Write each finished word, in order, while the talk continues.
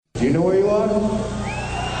Do you know where you are?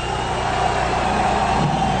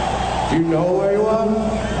 Do you know where you are?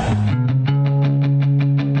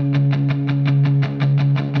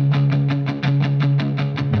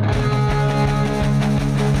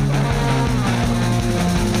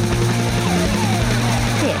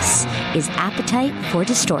 This is Appetite for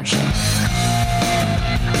Distortion.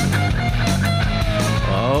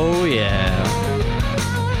 Oh, yeah.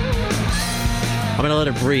 I'm going to let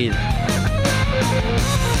it breathe.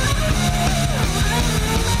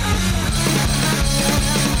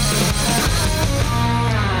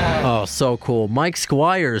 Oh, so cool. Mike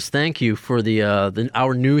Squires, thank you for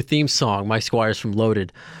our new theme song, Mike Squires from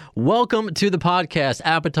Loaded. Welcome to the podcast,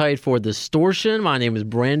 Appetite for Distortion. My name is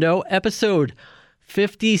Brando, episode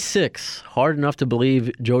 56. Hard enough to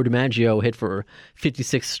believe Joe DiMaggio hit for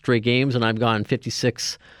 56 straight games, and I've gone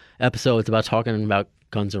 56 episodes about talking about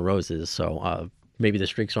Guns N' Roses. So maybe the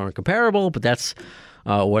streaks aren't comparable, but that's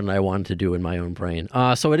what I wanted to do in my own brain.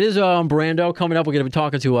 So it is Brando. Coming up, we're going to be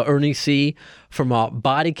talking to Ernie C. from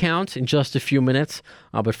Body Count in just a few minutes.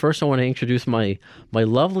 But first, I want to introduce my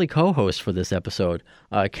lovely co-host for this episode,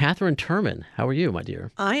 Catherine Turman. How are you, my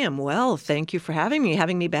dear? I am well. Thank you for having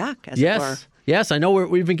me back, as it were. Yes, I know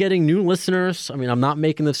we've been getting new listeners. I mean, I'm not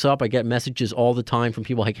making this up. I get messages all the time from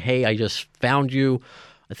people like, hey, I just found you.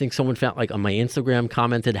 I think someone found, like, on my Instagram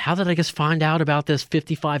commented, how did I just find out about this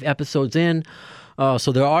 55 episodes in?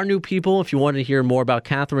 So there are new people. If you want to hear more about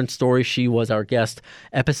Catherine's story, she was our guest,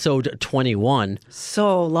 episode 21.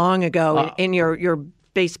 So long ago in your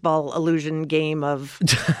baseball illusion game of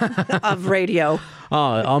radio.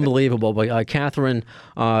 Unbelievable. But Catherine,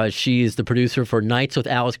 she's the producer for Nights with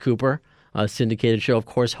Alice Cooper, a syndicated show, of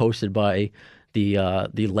course, hosted by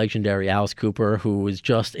the legendary Alice Cooper, who was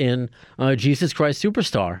just in Jesus Christ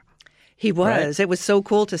Superstar. He was. Right? It was so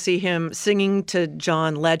cool to see him singing to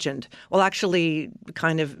John Legend. Well, actually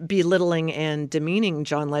kind of belittling and demeaning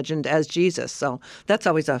John Legend as Jesus. So that's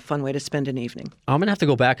always a fun way to spend an evening. I'm going to have to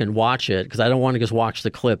go back and watch it because I don't want to just watch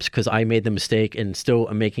the clips because I made the mistake and still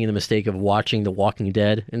am making the mistake of watching The Walking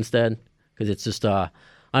Dead instead because it's just, I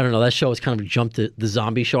don't know, that show has kind of jumped the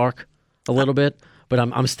zombie shark a little bit. But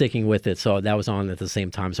I'm sticking with it, so that was on at the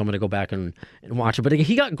same time. So I'm going to go back and watch it. But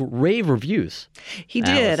he got rave reviews. He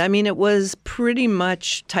did. I mean, it was pretty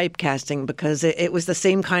much typecasting because it was the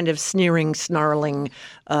same kind of sneering, snarling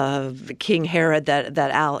King Herod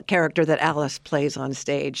that character that Alice plays on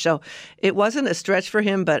stage. So it wasn't a stretch for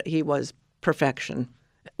him, but he was perfection.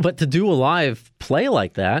 But to do a live play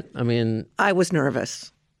like that, I mean, I was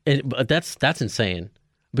nervous. But that's insane.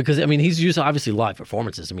 Because, I mean, he's used, obviously, live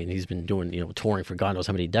performances. I mean, he's been doing, touring for God knows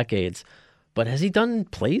how many decades. But has he done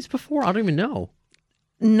plays before? I don't even know.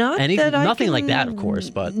 Nothing like that, of course.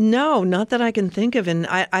 But no, not that I can think of. And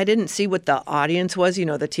I didn't see what the audience was, the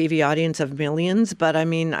TV audience of millions. But, I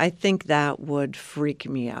mean, I think that would freak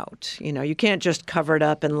me out. You can't just cover it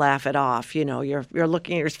up and laugh it off. You're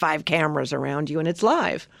looking, there's 5 cameras around you, and it's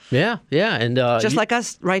live. Yeah. And just like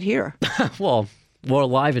us right here. Well, we're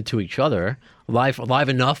live to each other. Live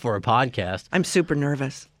enough for a podcast. I'm super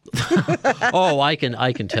nervous. Oh, I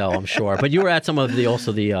can tell, I'm sure. But you were at some of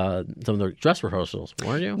the dress rehearsals,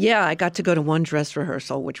 weren't you? Yeah, I got to go to one dress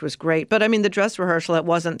rehearsal, which was great. But I mean, the dress rehearsal, it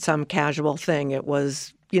wasn't some casual thing. It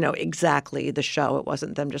was, exactly the show. It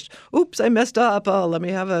wasn't them just, oops, I messed up. Oh, let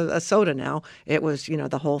me have a soda now. It was,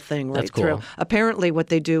 the whole thing right through. Cool. Apparently what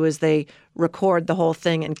they do is they record the whole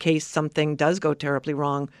thing in case something does go terribly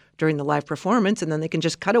wrong during the live performance, and then they can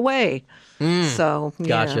just cut away. So,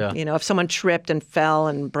 gotcha. If someone tripped and fell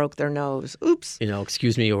and broke their nose, oops.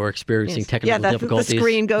 Excuse me, we're experiencing technical difficulties. The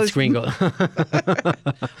screen goes.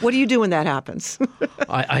 What do you do when that happens?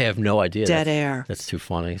 I have no idea. Dead air. That's too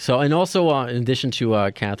funny. So, and also, in addition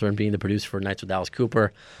to Catherine being the producer for Nights with Alice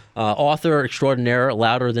Cooper, author extraordinaire,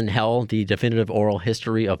 Louder Than Hell, The Definitive Oral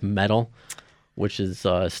History of Metal, which is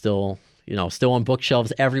still on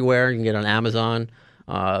bookshelves everywhere. You can get it on Amazon.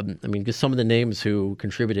 I mean, just some of the names who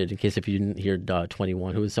contributed, in case if you didn't hear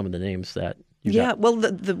 21, who are some of the names that you got? Well,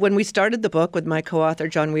 when we started the book with my co-author,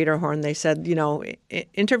 John Wiederhorn, they said,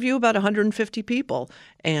 interview about 150 people.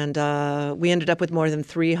 And we ended up with more than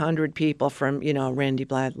 300 people from, Randy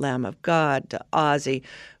Blythe, Lamb of God, to Ozzy.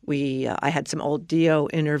 I had some old Dio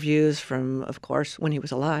interviews from, of course, when he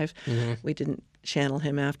was alive. Mm-hmm. We didn't channel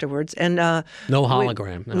him afterwards. And no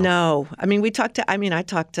hologram. No. I mean, I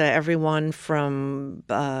talked to everyone from,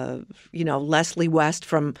 Leslie West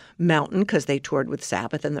from Mountain, because they toured with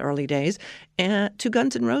Sabbath in the early days, and to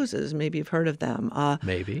Guns N' Roses. Maybe you've heard of them.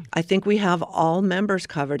 Maybe. I think we have all members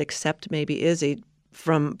covered except maybe Izzy.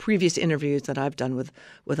 from previous interviews that I've done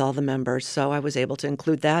with all the members. So I was able to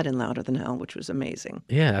include that in Louder Than Hell, which was amazing.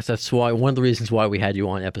 Yeah, that's why one of the reasons why we had you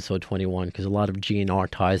on episode 21, because a lot of GNR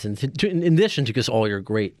ties in addition to just all your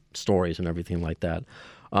great stories and everything like that.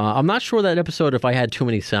 I'm not sure that episode if I had too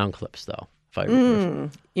many sound clips though. You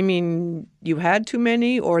mean you had too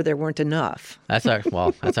many, or there weren't enough? That's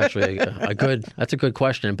actually a good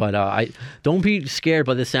question. But I don't be scared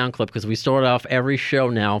by the sound clip, because we start off every show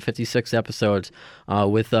now, 56 episodes,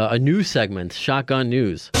 with a news segment, Shotgun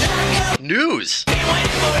News. News.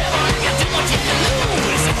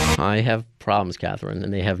 I have problems, Catherine,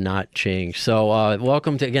 and they have not changed. So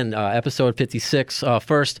welcome to, again, episode 56.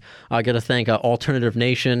 First, I got to thank Alternative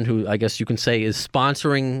Nation, who I guess you can say is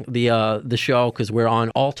sponsoring the show, because we're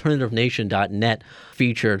on alternativenation.net,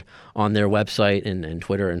 featured on their website and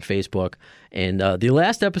Twitter and Facebook. And the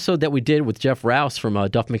last episode that we did with Jeff Rouse from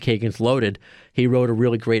Duff McKagan's Loaded, he wrote a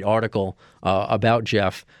really great article about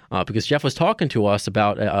Jeff, because Jeff was talking to us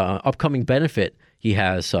about an upcoming benefit. He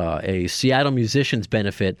has a Seattle Musicians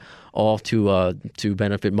benefit, all to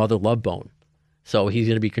benefit Mother Love Bone. So he's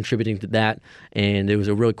going to be contributing to that. And there was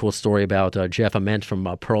a really cool story about Jeff Ament from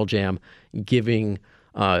Pearl Jam giving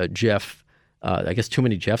Jeff, I guess too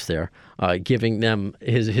many Jeffs there, giving them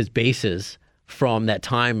his basses from that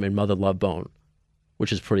time in Mother Love Bone,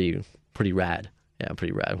 which is pretty rad. Yeah,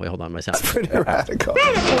 pretty rad. Wait, hold on. My sound. That's pretty radical.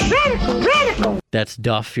 Radical. That's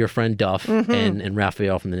Duff, your friend Duff, and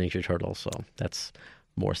Raphael from the Ninja Turtles. So that's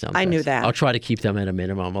more sound. I knew that. I'll try to keep them at a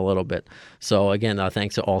minimum a little bit. So again,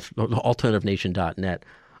 thanks to alternativenation.net.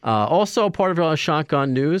 Also part of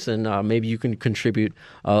Shotgun News, and maybe you can contribute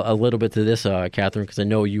a little bit to this, Catherine, because I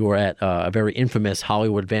know you were at a very infamous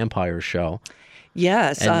Hollywood Vampires show.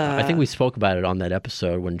 Yes. And I think we spoke about it on that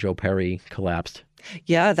episode when Joe Perry collapsed.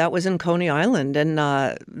 Yeah, that was in Coney Island, and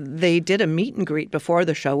they did a meet and greet before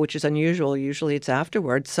the show, which is unusual. Usually it's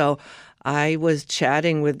afterwards. So I was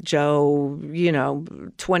chatting with Joe,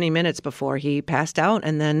 20 minutes before he passed out,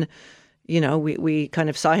 and then, we kind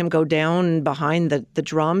of saw him go down behind the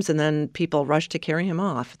drums, and then people rushed to carry him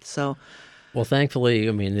off. So. Well, thankfully,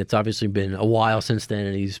 I mean, it's obviously been a while since then,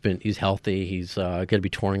 and he's healthy. He's going to be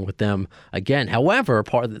touring with them again. However,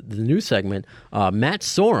 part of the news segment, Matt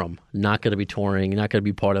Sorum, not going to be touring, not going to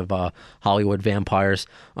be part of Hollywood Vampires,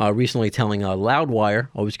 recently telling Loudwire,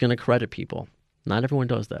 always going to credit people. Not everyone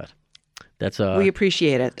does that. That's we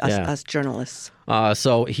appreciate it, us journalists.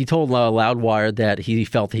 So he told Loudwire that he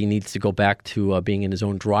felt he needs to go back to being in his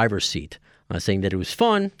own driver's seat. Saying that it was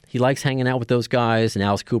fun. He likes hanging out with those guys, and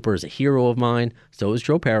Alice Cooper is a hero of mine. So is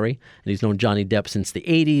Joe Perry, and he's known Johnny Depp since the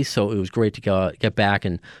 80s, so it was great to get back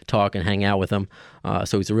and talk and hang out with him.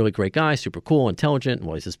 So he's a really great guy, super cool, intelligent.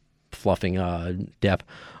 Well, he's just fluffing Depp.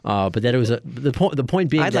 But that it was the point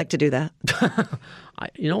being I'd like to do that.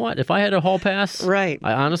 You know what? If I had a hall pass, right.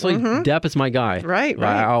 I honestly, Depp is my guy. Right.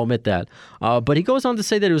 I'll admit that. But he goes on to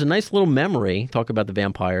say that it was a nice little memory, talk about the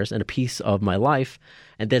vampires, and a piece of my life,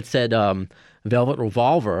 and that said Velvet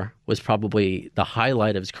Revolver was probably the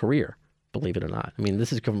highlight of his career, believe it or not. I mean,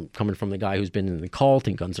 this is coming from the guy who's been in the Cult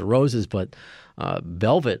and Guns N' Roses, but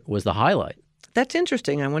Velvet was the highlight. That's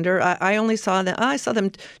interesting. I wonder. I only saw them. I saw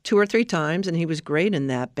them 2 or 3 times, and he was great in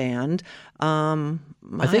that band. I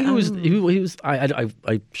think he was.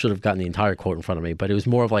 I should have gotten the entire quote in front of me, but it was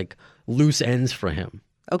more of like loose ends for him.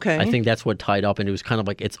 Okay. I think that's what tied up, and it was kind of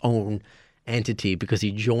like its own entity because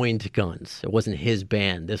he joined Guns. It wasn't his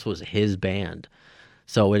band. This was his band.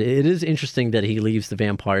 So it is interesting that he leaves the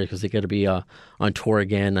Vampires because they're going to be on tour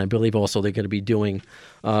again. I believe also they're going to be doing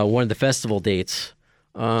one of the festival dates.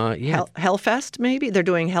 Hellfest, maybe? They're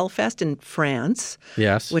doing Hellfest in France.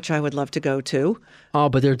 Yes. Which I would love to go to. Oh,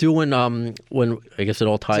 but they're doing, when I guess it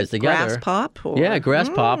all ties together. Grass Pop? Yeah, Grass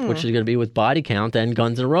Pop, which is going to be with Body Count and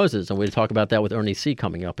Guns N' Roses. And we'll talk about that with Ernie C.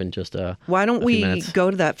 coming up in just Why don't a few we minutes.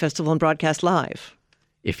 go to that festival and broadcast live?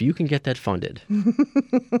 If you can get that funded.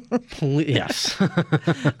 Please, yes.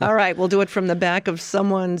 All right, we'll do it from the back of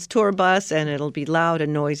someone's tour bus, and it'll be loud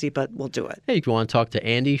and noisy, but we'll do it. Hey, if you want to talk to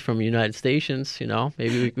Andy from United Stations,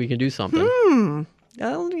 maybe we can do something.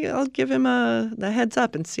 I'll give him the heads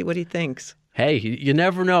up and see what he thinks. Hey, you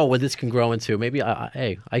never know what this can grow into. Maybe,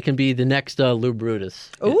 I can be the next Lou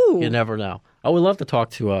Brutus. Ooh. You never know. I would love to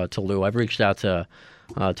talk to Lou. I've reached out to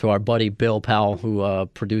our buddy Bill Powell, who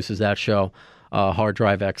produces that show, Hard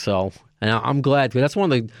Drive XL. And I'm glad, because that's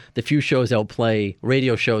one of the few shows that will play,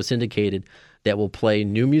 radio shows syndicated, that will play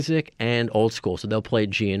new music and old school. So they'll play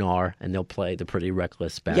GNR, and they'll play the Pretty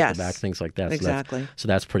Reckless back-to-back, things like that. Exactly. So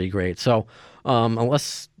that's pretty great. So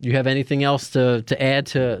unless you have anything else to add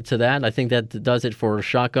to that, I think that does it for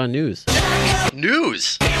Shotgun News.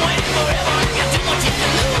 News!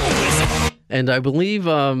 And I believe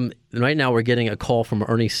right now we're getting a call from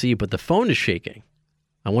Ernie C., but the phone is shaking.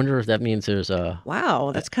 I wonder if that means there's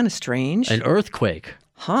Wow, that's kind of strange. an earthquake.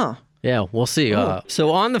 Huh. Yeah, we'll see.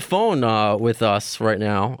 So on the phone with us right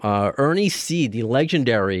now, Ernie C., the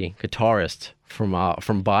legendary guitarist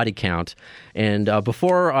from Body Count. And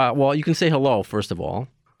before, you can say hello, first of all.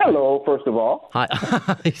 Hello, first of all. Hi.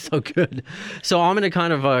 So good. So I'm going to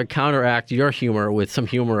kind of counteract your humor with some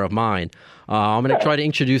humor of mine. I'm going to try to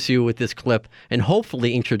introduce you with this clip and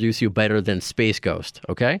hopefully introduce you better than Space Ghost,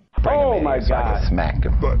 okay? Oh, my God. Smack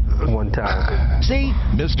him. One time. See?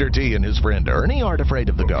 Mr. T and his friend Ernie aren't afraid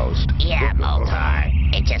of the ghost. Yeah, Moltar.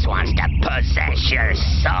 It just wants to possess your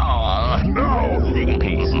soul. No!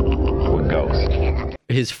 Peace. What ghost?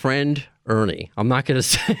 His friend Ernie. I'm not going to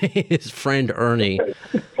say his friend Ernie.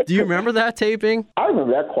 Do you remember that taping? I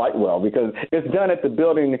remember that quite well because it's done at the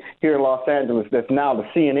building here in Los Angeles that's now the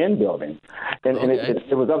CNN building. And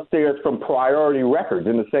it was upstairs from Priority Records,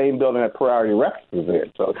 in the same building that Priority Records was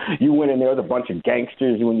in. So you went in there, there was a bunch of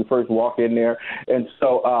gangsters when you first walked in there. And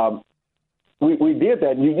so we did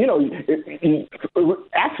that.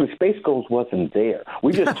 Actually, Space Ghost wasn't there.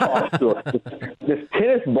 We just talked to this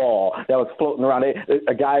tennis ball that was floating around.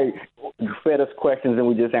 A guy fed us questions, and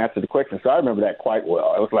we just answered the questions. So I remember that quite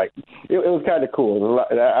well. It was like, it was kind of cool.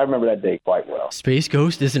 I remember that day quite well. Space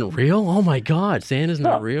Ghost isn't real? Oh, my God. Santa's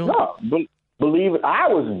not real? No. Believe it, I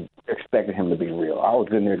was expecting him to be real. I was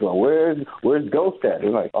in there going, where's Ghost at?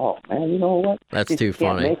 They're like, oh, man, you know what? That's too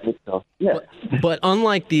Can't funny. make it, so, yeah. But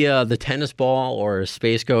unlike the tennis ball or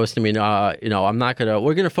Space Ghost, I mean, I'm not gonna.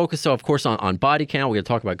 We're gonna focus, of course, on Body Count. We're gonna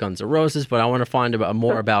talk about Guns N' Roses, but I want to find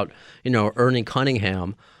more about Ernie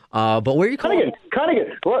Cunningham. But where are you calling? Cunningham.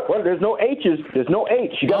 What? There's no H's. There's no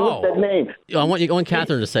H. You gotta look that name. I want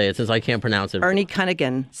Catherine to say it since I can't pronounce it. Ernie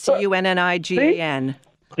Cunningham. Cunnigan.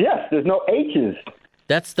 Yes, there's no H's.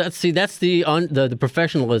 That's the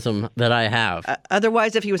professionalism that I have.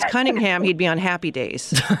 Otherwise, if he was Cunningham, he'd be on Happy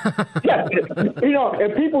Days. Yeah,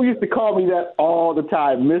 and people used to call me that all the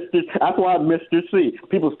time, Mr. That's why I'm Mr. C.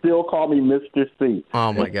 People still call me Mr. C.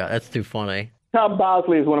 Oh my God, that's too funny. Tom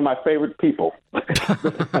Bosley is one of my favorite people. and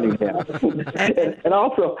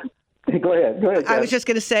also, go ahead. I was just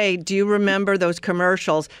going to say, do you remember those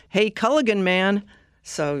commercials? Hey, Culligan man.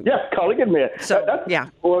 So yes, Culligan man. So yeah.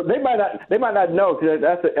 Well, they might not know because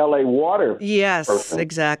that's the L.A. Water. Yes, person.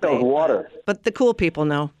 Exactly. Water. But the cool people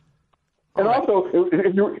know. And also,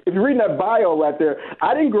 if you're reading that bio right there,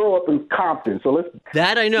 I didn't grow up in Compton, so let's.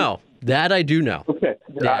 That I know. That I do know. Okay.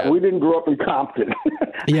 Yeah. We didn't grow up in Compton.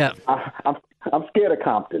 Yeah. I'm scared of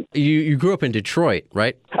Compton. You grew up in Detroit,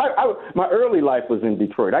 right? My early life was in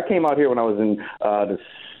Detroit. I came out here when I was in the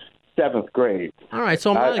 7th grade. All right, so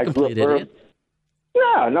I'm not a complete idiot.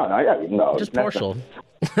 No. Just partial.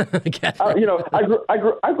 I grew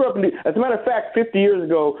up in. As a matter of fact, 50 years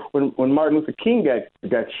ago, when Martin Luther King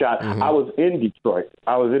got shot, I was in Detroit.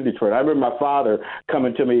 I remember my father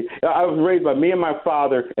coming to me. I was raised by me and my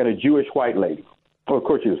father and a Jewish white lady. Well, of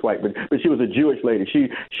course she was white, but she was a Jewish lady. She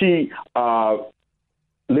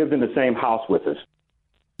lived in the same house with us.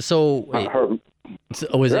 So,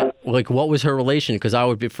 was it like, what was her relation? Because I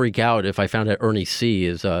would freak out if I found out Ernie C.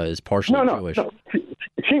 is partially Jewish. No.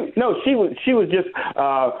 She was just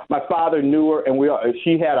my father knew her, and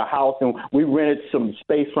she had a house, and we rented some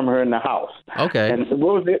space from her in the house. Okay. And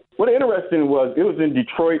what interesting was, it was in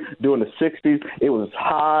Detroit during the 60s. It was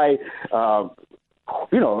high.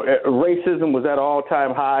 Racism was at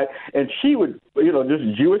all-time high, and she would, this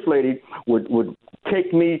Jewish lady would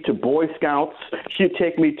take me to Boy Scouts. She'd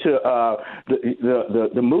take me to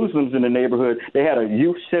the Muslims in the neighborhood. They had a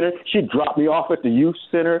youth center. She'd drop me off at the youth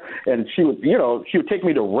center, and she would take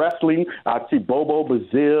me to wrestling. I'd see Bobo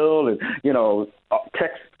Brazil and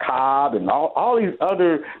Tex Cobb and all these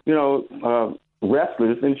other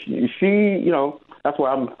wrestlers, and she that's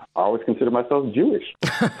why I always consider myself Jewish.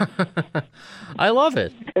 I love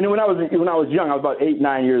it. And then when I was young, I was about 8,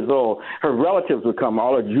 9 years old. Her relatives would come.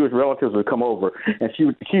 All her Jewish relatives would come over, and she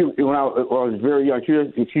when I was very young, she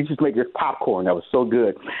just make this popcorn that was so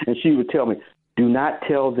good, and she would tell me, "Do not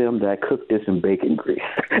tell them that I cooked this in bacon grease."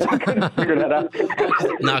 I couldn't figure that out.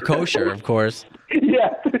 Not kosher, of course. Yeah,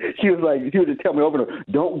 she would just tell me over and over,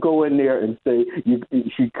 "Don't go in there and say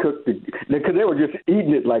she cooked it," because they were just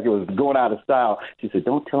eating it like it was going out of style. She said,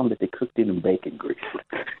 "Don't tell them that they cooked it in bacon grease."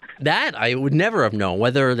 That I would never have known,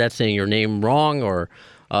 whether that's saying your name wrong or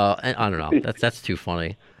I don't know. That's too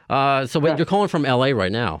funny. So wait, you're calling from L.A.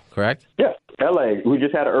 right now, correct? Yeah, L.A. We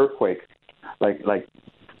just had an earthquake, like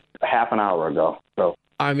half an hour ago. So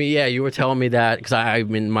I mean, yeah, you were telling me that because I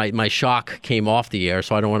mean, my shock came off the air,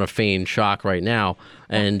 so I don't want to feign shock right now.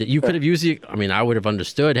 And you could have used it. I mean, I would have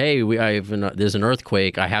understood. Hey, there's an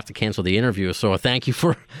earthquake. I have to cancel the interview. So thank you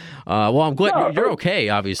for. Well, I'm glad you're okay.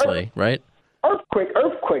 Obviously, right?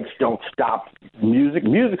 Earthquakes don't stop music.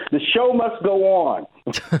 The show must go on.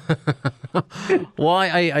 Well,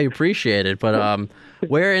 I appreciate it, but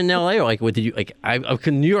where in LA, like, with you, like,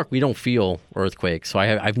 in New York, we don't feel earthquakes, so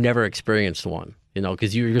I've never experienced one. You know,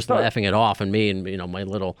 because you're just laughing it off, and me and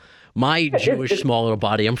my Jewish small little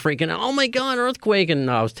body, I'm freaking out. Oh my God, earthquake!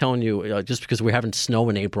 And I was telling you, just because we're having snow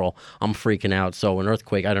in April, I'm freaking out. So an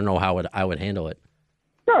earthquake, I don't know how I would handle it.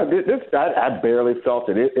 No, I barely felt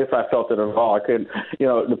it. If I felt it at all, I couldn't.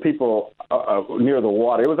 The people near the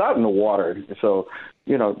water, it was out in the water, so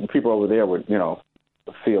the people over there would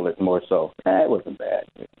feel it more so. It wasn't bad.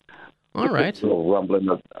 All right. A little rumbling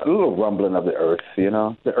of the earth.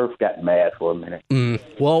 The earth got mad for a minute.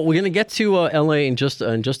 Well, we're gonna get to L.A. in just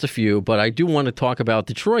a few, but I do want to talk about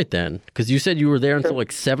Detroit then, because you said you were there until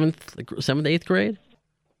like seventh, eighth grade.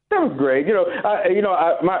 Seventh grade.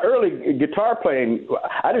 My early guitar playing,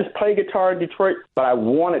 I just play guitar in Detroit, but I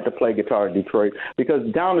wanted to play guitar in Detroit because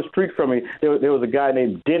down the street from me, there was a guy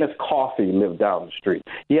named Dennis Coffey lived down the street.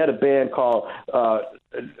 He had a band called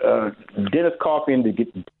Dennis Coffey and the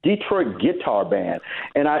Detroit Guitar Band,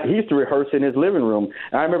 and he used to rehearse in his living room.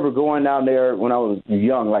 And I remember going down there when I was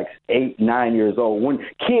young, like 8, 9 years old, when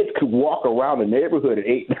kids could walk around the neighborhood at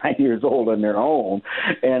 8, 9 years old on their own.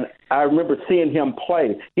 And I remember seeing him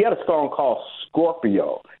play. He had a song called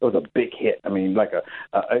Scorpio. It was a big hit. I mean, but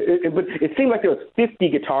it seemed like there was 50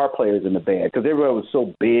 guitar players in the band because everybody was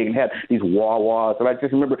so big and had these wah-wahs. And I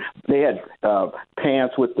just remember they had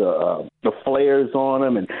pants with the flares on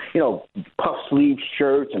them and, puff sleeve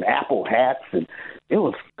shirts and apple hats. And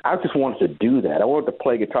I just wanted to do that. I wanted to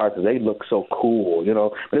play guitar because they looked so cool,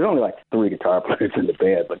 But there's only like 3 guitar players in the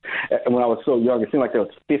band. But when I was so young, it seemed like there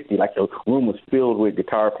was 50. Like the room was filled with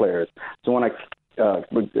guitar players. So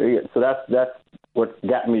that's what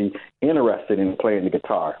got me interested in playing the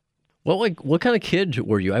guitar. Well, what kind of kid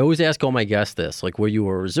were you? I always ask all my guests this. Like, were you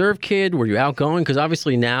a reserved kid? Were you outgoing? Because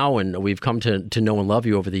obviously now, and we've come to know and love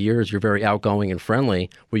you over the years, you're very outgoing and friendly.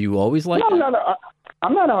 Were you always like that? No.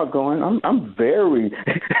 I'm not outgoing. I'm very,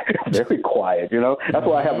 very quiet. That's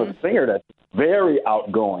why I have a singer that's very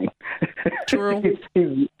outgoing. True.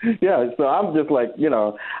 So I'm just like,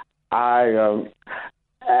 I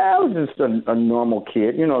was just a normal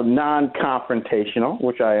kid, non-confrontational,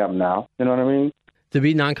 which I am now. You know what I mean? To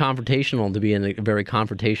be non-confrontational, to be in a very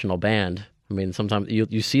confrontational band, I mean, sometimes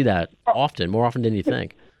you see that often, more often than you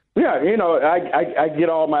think. Yeah, I get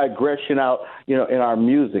all my aggression out, in our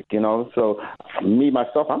music, So me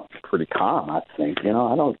myself, I'm pretty calm, I think. I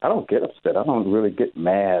don't get upset. I don't really get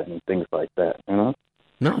mad and things like that. No.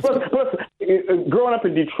 Plus, growing up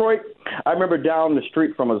in Detroit, I remember down the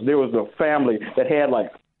street from us, there was a family that had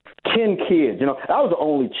like 10 kids. I was the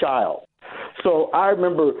only child, so I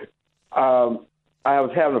remember. I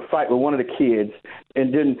was having a fight with one of the kids,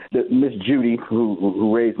 and then Miss Judy,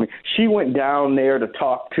 who raised me, she went down there to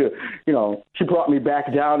talk to, she brought me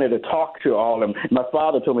back down there to talk to all of them. My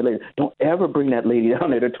father told me later, don't ever bring that lady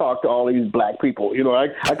down there to talk to all these black people.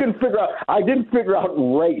 I couldn't figure out, I didn't figure out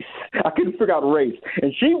race. I couldn't figure out race.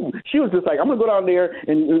 And she was just like, I'm going to go down there,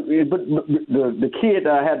 but the kid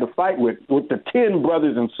that I had to fight with the 10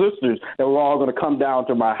 brothers and sisters that were all going to come down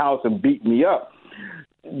to my house and beat me up.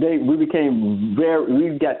 We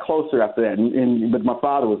got closer after that, but my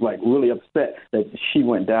father was like really upset that she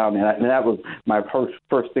went down there, and that was my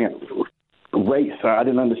first thing. Race. I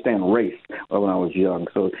didn't understand race when I was young,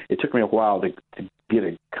 so it took me a while to get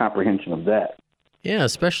a comprehension of that. Yeah,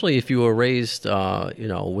 especially if you were raised,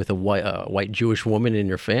 with a white Jewish woman in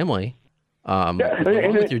your family. Along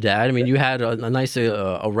with your dad. I mean, you had a nice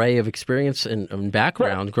array of experience and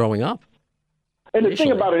background growing up. And the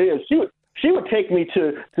thing about it is, she would take me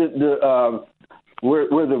to the where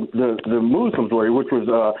the Muslims were, which was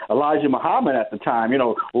Elijah Muhammad at the time.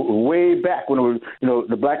 Way back when it was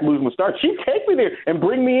the black movement started. She'd take me there and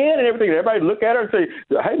bring me in and everything. Everybody would look at her and say,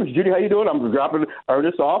 "Hey, Miss Judy, how you doing?" I'm dropping her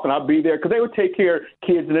this off, and I'll be there because they would take care of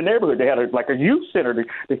kids in the neighborhood. They had a youth center to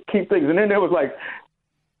keep things, and then there was like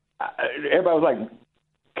everybody was like,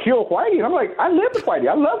 kill Whitey. And I'm like, I live with Whitey.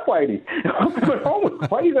 I love Whitey. I'm at home with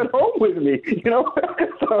Whitey's at home with me,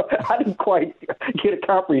 So I didn't quite get a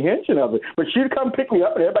comprehension of it. But she'd come pick me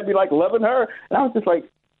up and everybody be like loving her. And I was just like,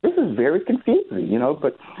 this is very confusing,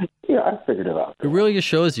 But, I figured it out. It really just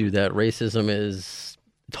shows you that racism is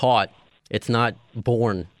taught. It's not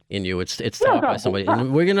born in you. It's taught by somebody.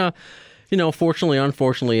 And we're going to fortunately,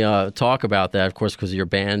 unfortunately, talk about that, of course, because of your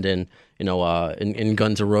band and, in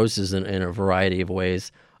Guns N' Roses in a variety of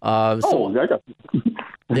ways. Yeah,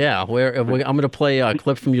 I'm going to play a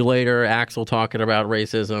clip from you later, Axl talking about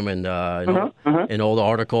racism and an old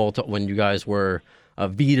article when you guys were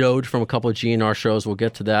vetoed from a couple of GNR shows. We'll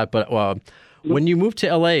get to that. But when you moved to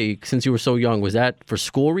L.A., since you were so young, was that for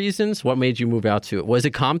school reasons? What made you move out to it? Was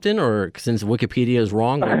it Compton, or since Wikipedia is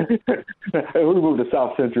wrong? We moved to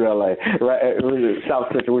South Central L.A., right? South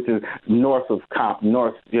Central, which is north of Compton,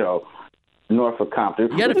 north of Compton.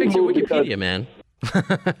 You got to fix your Wikipedia, man.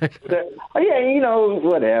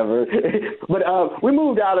 Whatever. But we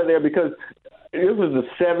moved out of there because it was the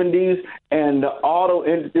 70s, and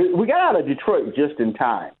we got out of Detroit just in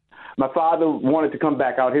time. My father wanted to come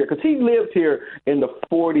back out here because he lived here in the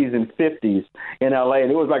 40s and 50s in L.A., and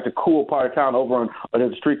it was like the cool part of town over on a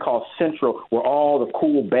street called Central where all the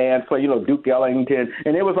cool bands play, Duke Ellington,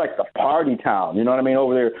 and it was like the party town, you know what I mean?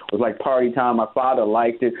 Over there was like party town. My father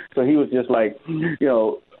liked it, so he was just like,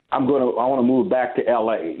 I want to move back to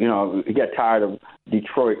L.A. He got tired of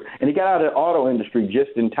Detroit, and he got out of the auto industry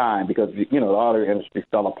just in time because the auto industry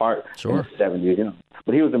fell apart in the 70s.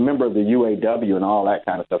 But he was a member of the UAW and all that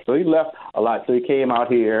kind of stuff, so he left a lot. So he came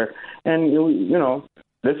out here, and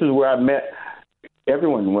this is where I met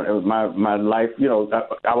everyone. My life,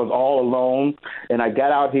 I was all alone, and I got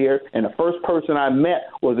out here, and the first person I met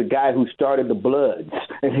was a guy who started the Bloods,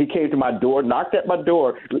 and he came to my door, knocked at my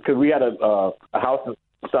door because we had a house in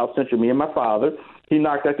South Central, me and my father. He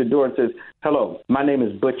knocked at the door and says, "Hello, my name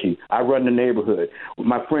is Butchie. I run the neighborhood.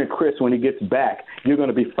 My friend Chris, when he gets back, you're going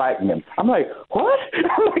to be fighting him." I'm like, "What?"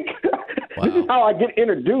 Wow. This is how I get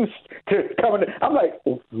introduced to coming. I'm like,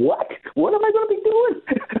 "What? What am I going to be doing?"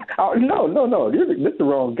 No. This is the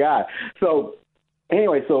wrong guy. So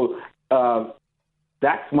anyway,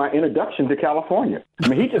 that's my introduction to California. I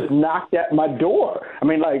mean, he just knocked at my door. I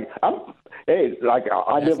mean, I That's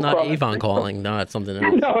live not across Avon calling. No, it's something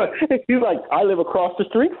else. No, he's like, "I live across the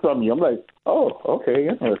street from you." I'm like, "Oh, okay,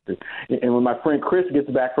 interesting." And when my friend Chris gets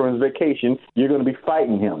back from his vacation, you're going to be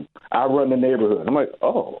fighting him. I run the neighborhood. I'm like,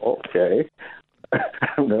 "Oh, okay."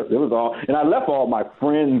 It was all, and I left all my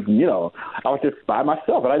friends. I was just by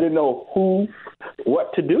myself, and I didn't know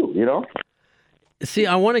what to do. See,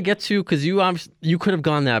 I want to get to, because you could have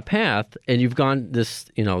gone that path, and you've gone this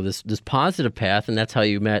positive path, and that's how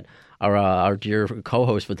you met our dear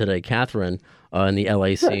co-host for today, Catherine, in the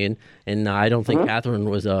LA scene. And I don't think Catherine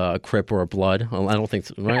was a Crip or a Blood. I don't think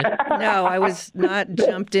so, right? No, I was not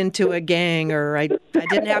jumped into a gang, or I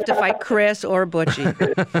didn't have to fight Chris or Butchie.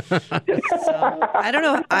 So I don't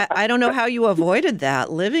know. I don't know how you avoided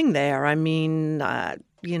that living there. I mean,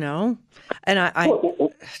 and I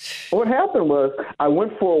what happened was I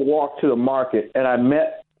went for a walk to the market, and I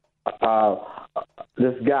met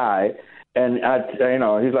this guy. And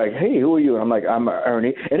he's like, "Hey, who are you?" And I'm like, "I'm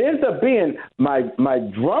Ernie." And it ends up being my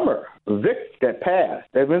drummer, Vic, that passed.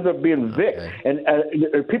 It ends up being Vic. Okay. And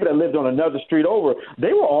people that lived on another street over,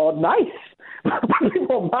 they were all nice.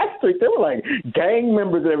 People on my street, they were like gang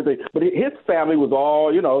members and everything. But his family was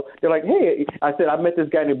all, they're like, "Hey," I said, "I met this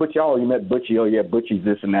guy named Butchie." "Oh, you met Butchie?" "Oh, yeah, Butchie's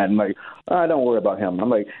this and that." And I'm like, "Don't worry about him." I'm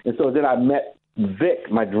like, and so then I met Vic,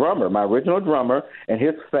 my drummer, my original drummer, and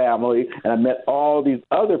his family, and I met all these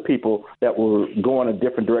other people that were going a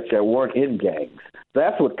different direction that weren't in gangs.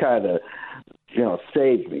 That's what kind of,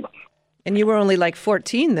 saved me. And you were only like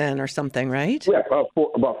 14 then or something, right? Yeah,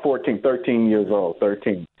 about 14, 13 years old,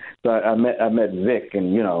 13. So I met Vic,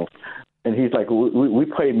 and, and he's like, we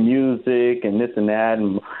played music and this and that,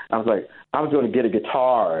 and I was like, I was going to get a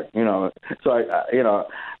guitar, So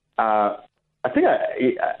I think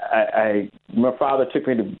my father took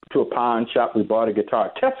me to a pawn shop. We bought a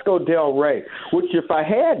guitar, Tesco Del Rey, which if I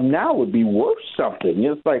had now would be worth something.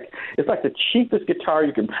 It's like the cheapest guitar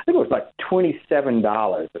you can. I think it was like $27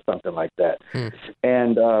 or something like that.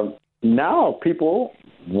 And now people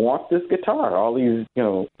want this guitar. All these,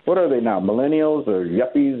 what are they now? Millennials or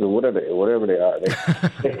yuppies or whatever they are.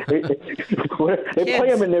 They play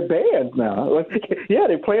them in their bands now. Yeah,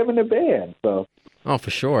 they play them in their bands. So. Oh,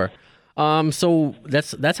 for sure. So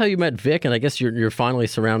that's how you met Vic, and I guess you're finally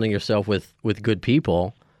surrounding yourself with good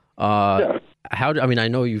people. Yeah. I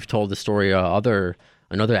know you've told the story in other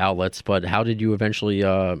outlets, but how did you eventually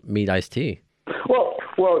meet Ice-T? Well,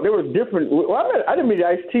 there was different. Well, I didn't meet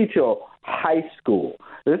Ice-T till high school.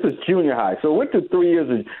 This is junior high, so I went through 3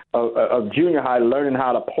 years of junior high, learning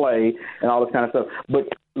how to play and all this kind of stuff. But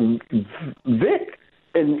Vic.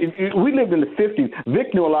 And we lived in the 50s.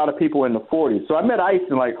 Vic knew a lot of people in the 40s. So I met Ice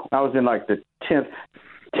I was in like the 10th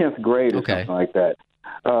grade or something like that.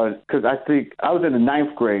 because I think I was in the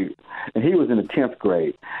 9th grade and he was in the 10th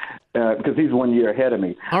grade because he's 1 year ahead of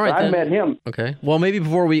me. All right, so I met him. Okay. Well, maybe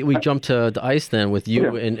before we jump to the ice then with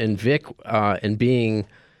you and Vic and being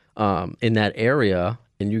in that area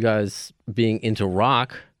and you guys being into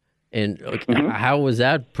rock and how was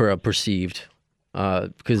that perceived?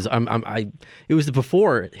 Because it was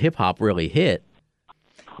before hip hop really hit.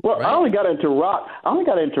 Well, right? I only got into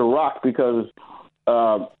rock because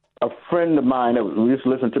a friend of mine that used to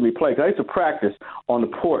listen to me play. 'Cause I used to practice on the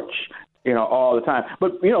porch, all the time.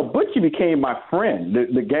 But Butchie became my friend.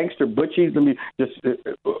 The gangster Butchie. Let me just,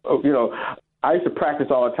 I used to practice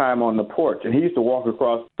all the time on the porch, and he used to walk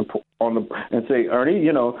across and say, "Ernie,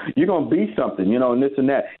 you're gonna be something, and this and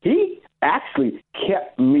that." He actually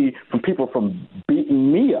kept me from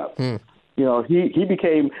beating me up.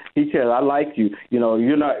 He said, "I like you.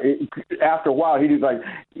 You're not." After a while, he was like,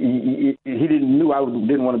 he knew I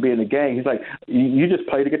didn't want to be in the gang. He's like, "You just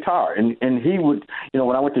play the guitar." And he would,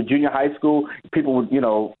 when I went to junior high school, people would,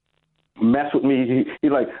 mess with me.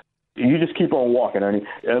 He's like, "You just keep on walking, Ernie.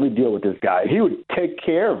 Let me deal with this guy." He would take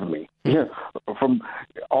care of me from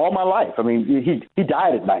all my life. I mean, he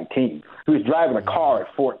died at 19. He was driving a car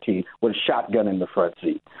at 14 with a shotgun in the front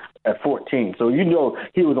seat at 14. So he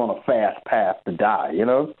was on a fast path to die,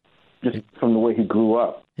 just from the way he grew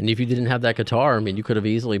up. And if you didn't have that guitar, I mean, you could have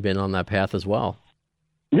easily been on that path as well.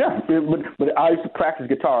 Yeah, but I used to practice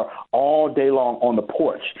guitar all day long on the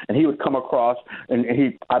porch, and he would come across and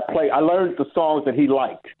I learned the songs that he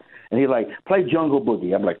liked. And he's like, "Play Jungle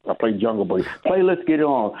Boogie." I'm like, "I play Jungle Boogie." "Play Let's Get It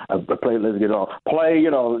On." I play Let's Get It On. Play,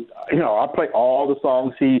 I play all the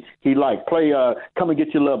songs he liked. Play "Come and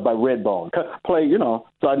Get Your Love" by Redbone. Play, so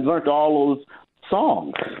I learned all those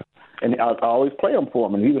songs, and I always play them for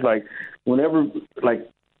him. And he was like, whenever, like,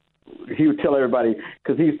 he would tell everybody,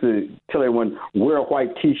 because he used to tell everyone, wear a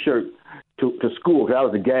white T-shirt to school, because I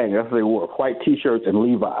was a gang. That's what they wore, white T-shirts and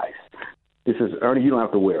Levi's. He says, "Ernie, you don't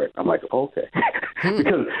have to wear it." I'm like, "Okay."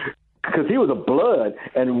 Because he was a blood,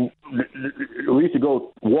 and we used to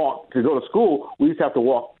go to school. We used to have to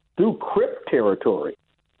walk through Crip territory.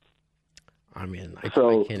 I mean, I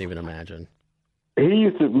can't even imagine. He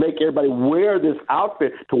used to make everybody wear this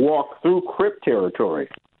outfit to walk through Crip territory.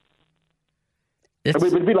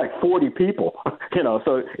 It'd be like 40 people,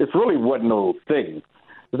 so it really wasn't no thing.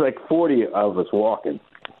 It was like 40 of us walking.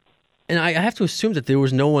 And I have to assume that there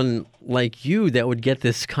was no one like you that would get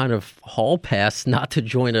this kind of hall pass not to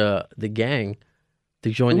join the gang,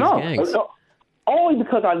 these gangs. No, only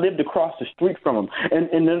because I lived across the street from him. And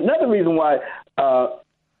another reason why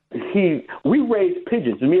we raised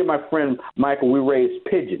pigeons. Me and my friend Michael, we raised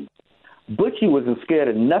pigeons. Butchie wasn't scared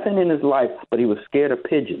of nothing in his life, but he was scared of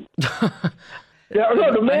pigeons. I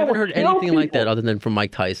haven't heard anything like that other than from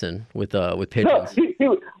Mike Tyson with pigeons.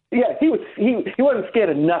 No, he wasn't scared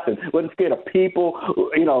of nothing. Wasn't scared of people,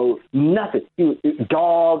 nothing. He was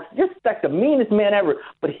dogs, just like the meanest man ever.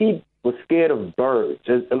 But he was scared of birds,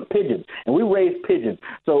 pigeons, and we raised pigeons.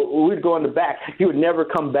 So we'd go in the back. He would never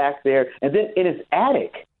come back there. And then in his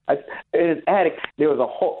attic, there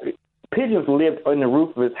was pigeons lived on the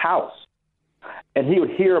roof of his house. And he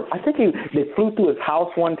would hear, I think they flew through his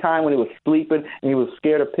house one time when he was sleeping, and he was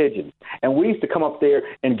scared of pigeons. And we used to come up there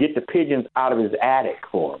and get the pigeons out of his attic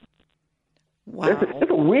for him. Wow. It's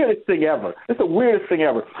the weirdest thing ever. But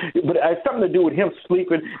it has something to do with him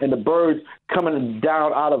sleeping and the birds coming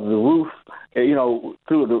down out of the roof,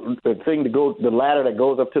 through the ladder that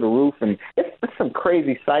goes up to the roof. And it's some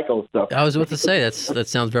crazy psycho stuff. I was about to say, that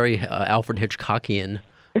sounds very Alfred Hitchcockian.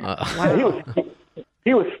 Wow.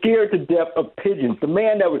 He was scared to death of pigeons. The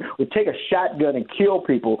man that would take a shotgun and kill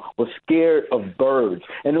people was scared of birds.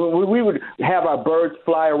 And when we would have our birds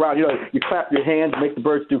fly around, you clap your hands, make the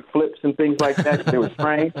birds do flips and things like that. They were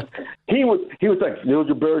trained. He was like, "Those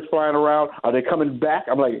are birds flying around. Are they coming back?"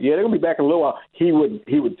 I'm like, "Yeah, they're gonna be back in a little while." He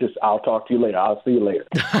would just, "I'll talk to you later. I'll see you later."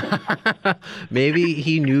 Maybe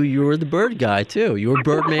he knew you were the bird guy too. You were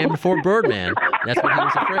Birdman before Birdman. That's what he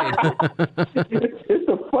was afraid. It's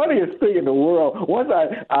the funniest thing in the world. Once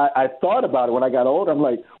I thought about it when I got older, I'm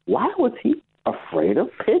like, why was he afraid of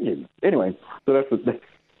pigeons? Anyway, so that's the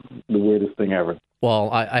weirdest thing ever. Well,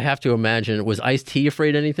 I have to imagine, was Ice-T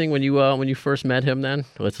afraid of anything when you first met him then?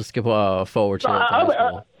 Let's just skip forward to high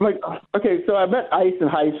school. So I met Ice in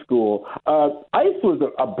high school. Ice was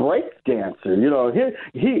a break dancer.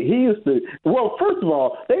 He used to. Well, first of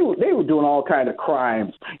all, they were doing all kind of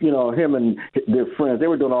crimes. Him and their friends. They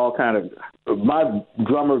were doing all kind of. My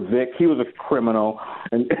drummer Vic, he was a criminal,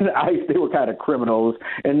 and Ice, they were kind of criminals,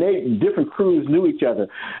 and different crews knew each other.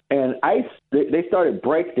 And Ice, they started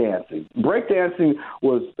break dancing. Break dancing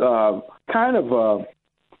was kind of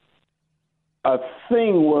a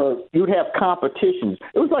thing where you'd have competitions.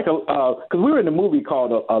 It was like because we were in a movie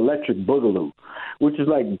called Electric Boogaloo, which is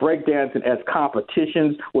like breakdancing as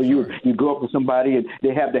competitions where you go up to somebody and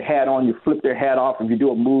they have the hat on, you flip their hat off, and you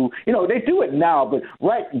do a move. You know, they do it now, but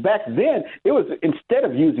right back then, it was instead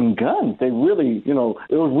of using guns, they really, you know,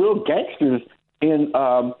 it was real gangsters in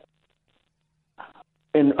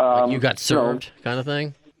like you got served kind of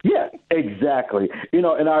thing. Yeah, exactly. You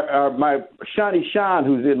know, and my Shawnee Sean,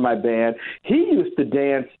 who's in my band, he used to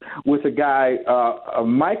dance with a guy,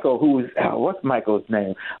 Michael, who's what's Michael's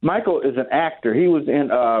name? Michael is an actor. He was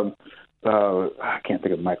in I can't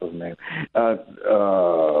think of Michael's name. I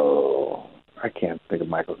can't think of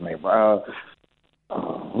Michael's name.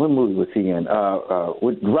 What movie was he in?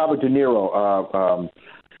 With Robert De Niro.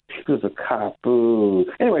 He was a cop. Ooh.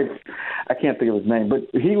 Anyway, I can't think of his name, but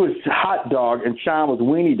he was Hot Dog and Sean was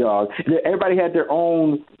Weenie Dog. Everybody had their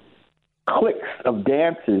own cliques of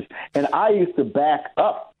dances, and I used to back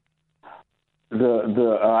up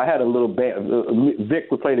I had a little band.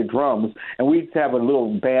 Vic would play the drums, and we used to have a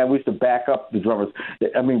little band. We used to back up the drummers.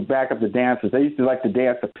 Back up the dancers. They used to like to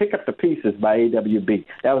dance to "Pick Up the Pieces" by AWB.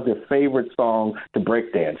 That was their favorite song to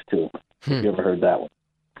break dance to. You ever heard that one?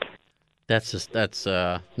 That's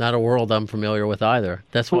not a world I'm familiar with either.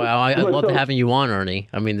 That's why I love having you on, Ernie.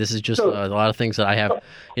 I mean, this is just a lot of things that I have,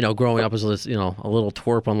 you know, growing up as a little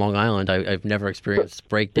twerp on Long Island. I've never experienced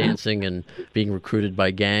breakdancing and being recruited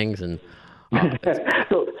by gangs and.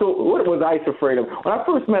 So what was Ice afraid of? When I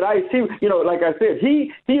first met Ice, he, you know, like I said,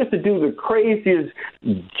 he used to do the craziest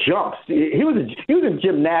jumps. He was in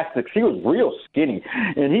gymnastics. He was real skinny,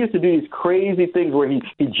 and he used to do these crazy things where he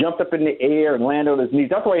jumped up in the air and landed on his knees.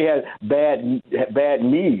 That's why he had bad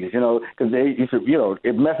knees, you know, because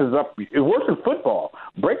it messes up. It's worse than football.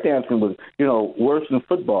 Breakdancing was, you know, worse than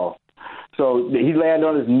football. So he landed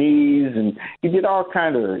on his knees, and he did all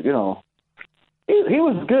kind of, you know, he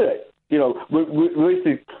was good. You know, we used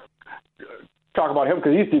to talk about him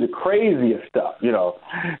because he used to do the craziest stuff. You know,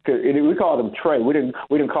 we called him Trey. We didn't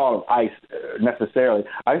call him Ice necessarily.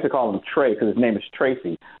 I used to call him Trey because his name is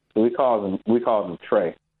Tracy. So we called him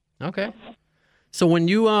Trey. Okay. So when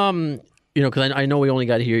you you know, because I know we only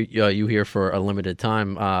got you here for a limited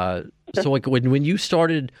time. So like when you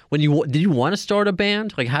started, did you want to start a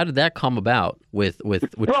band? Like how did that come about with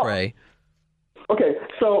Trey? Okay,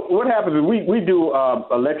 so what happens is we do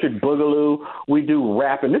Electric Boogaloo, we do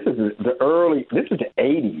rap, and this is the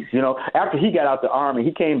 80s, you know. After he got out the Army,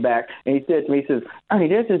 he came back, and he said to me, he says, Ernie,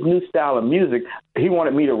 there's this new style of music. He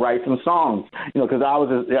wanted me to write some songs, you know, because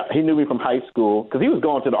he knew me from high school, because he was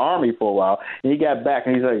going to the Army for a while, and he got back,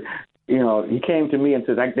 and he's like, you know, he came to me and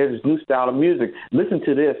said, there's this new style of music. Listen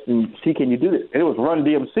to this and see, can you do this? And it was Run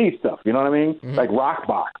DMC stuff, you know what I mean? Mm-hmm. Like Rock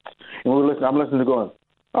Box. And I'm listening to going,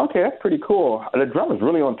 okay, that's pretty cool. The drum was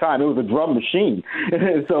really on time. It was a drum machine.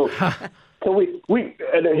 So we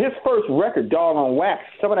his first record, Dog on Wax,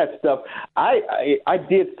 some of that stuff, I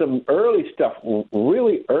did some early stuff,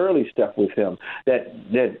 really early stuff with him that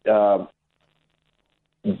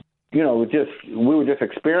you know, we were just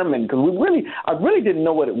experimenting because I really didn't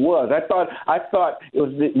know what it was. I thought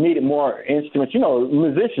it needed more instruments. You know,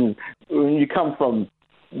 musicians, when you come from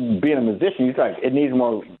being a musician, it's like it needs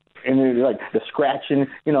more. And like the scratching,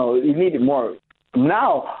 you know, you needed more.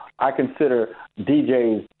 Now I consider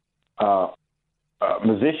DJs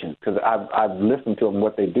musicians because I've listened to them,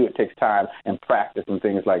 what they do. It takes time and practice and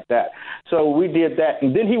things like that. So we did that,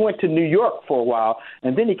 and then he went to New York for a while,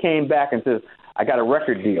 and then he came back and says, "I got a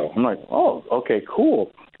record deal." I'm like, "Oh, okay,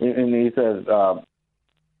 cool." And he says,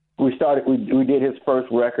 we did his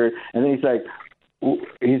first record, and then he's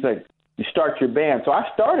like. You start your band. So I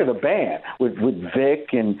started a band with Vic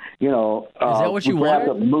and, you know. Is that what you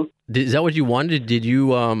wanted? Is that what you wanted?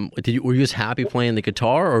 Were you just happy playing the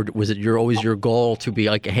guitar, or was it always your goal to be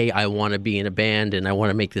like, hey, I want to be in a band and I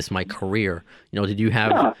want to make this my career? You know, did you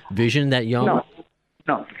have vision that young?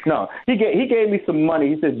 No. He gave me some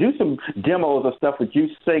money. He said, do some demos of stuff with you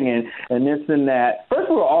singing and this and that. First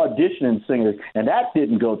we were auditioning singers, and that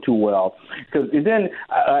didn't go too well. Because then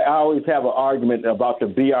I always have an argument about the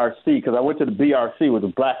BRC, because I went to the BRC with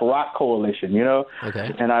the Black Rock Coalition, you know.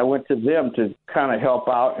 Okay. And I went to them to kind of help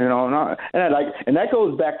out, you know. And that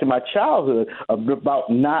goes back to my childhood about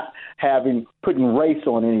not putting race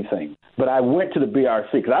on anything. But I went to the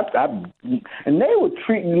BRC because and they were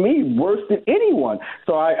treating me worse than anyone.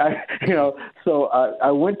 So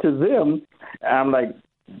I went to them, and I'm like,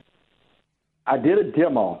 I did a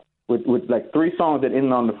demo with like 3 songs that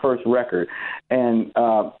ended on the first record, and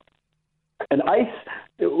And Ice,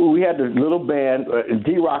 we had this little band.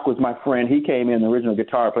 D-Rock was my friend. He came in, the original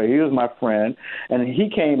guitar player. He was my friend, and he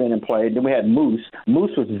came in and played. Then we had Moose.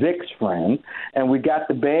 Moose was Vic's friend, and we got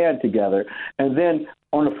the band together. And then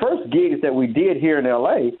on the first gigs that we did here in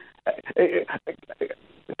L.A.,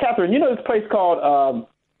 Catherine, you know this place called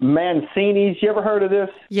Mancini's? You ever heard of this?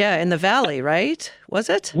 Yeah, in the Valley, right? Was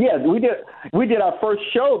it? Yeah, we did our first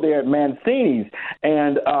show there at Mancini's,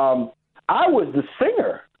 and I was the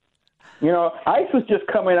singer. You know, Ice was just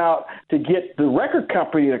coming out to get the record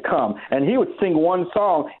company to come, and he would sing one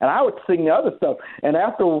song, and I would sing the other stuff. And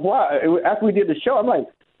after a while, after we did the show, I'm like,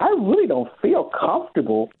 I really don't feel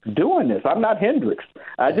comfortable doing this. I'm not Hendrix.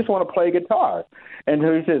 I just want to play guitar. And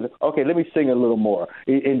he says, okay, let me sing a little more.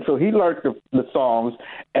 And so he learned the songs.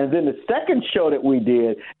 And then the second show that we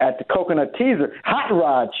did at the Coconut Teaser, Hot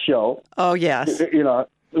Rod show. Oh, yes. You know,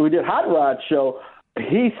 we did Hot Rod show.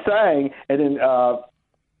 He sang, and then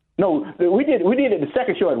no, we did it the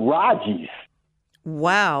second show at Raji's.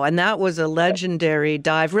 Wow, and that was a legendary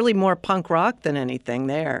dive, really more punk rock than anything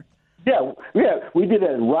there. Yeah, we did it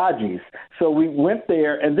at Raji's. So we went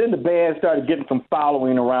there, and then the band started getting some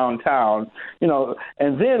following around town, you know.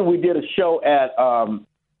 And then we did a show at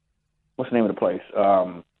what's the name of the place?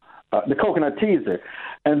 The Coconut Teaser.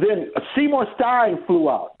 And then Seymour Stein flew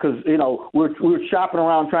out because, you know, we were shopping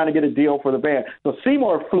around trying to get a deal for the band. So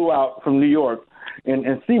Seymour flew out from New York,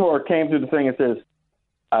 and Seymour came through the thing and says,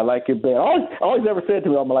 I like your band. All he's ever said to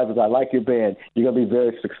me all my life is, I like your band. You're going to be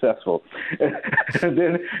very successful. And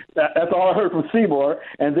then that's all I heard from Seymour.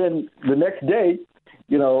 And then the next day,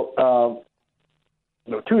 2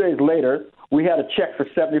 days later, we had a check for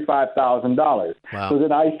 $75,000. Wow. So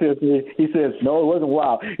then I said to me, he says, no, it wasn't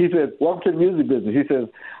wow. He says, welcome to the music business. He says,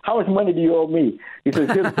 how much money do you owe me? He says,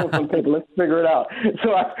 here's some paper. Let's figure it out.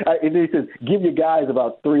 So and he says, give your guys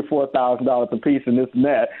about $3,000, $4,000 a piece and this and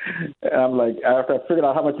that. And I'm like, after I figured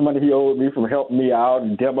out how much money he owed me from helping me out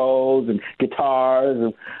and demos and guitars,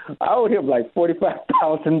 and I owed him like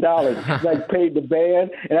 $45,000. Like paid the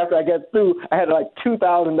band. And after I got through, I had like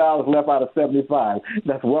 $2,000 left out of $75,000.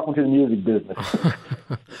 That's welcome to the music business.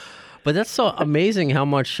 But that's so amazing how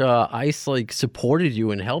much Ice supported you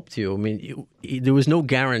and helped you. I mean, there was no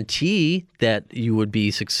guarantee that you would be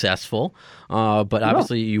successful, but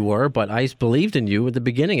obviously you were. But Ice believed in you at the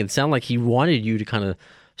beginning. It sounded like he wanted you to kind of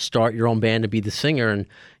start your own band to be the singer, and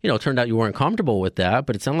it turned out you weren't comfortable with that.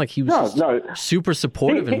 But it sounded like he was super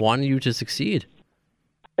supportive and wanted you to succeed.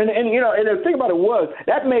 And the thing about it was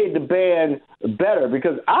that made the band better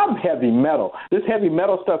because I'm heavy metal. This heavy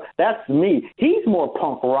metal stuff, that's me. He's more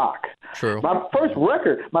punk rock. True. My first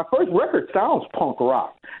record sounds punk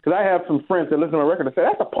rock because I have some friends that listen to my record and say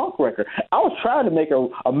that's a punk record. I was trying to make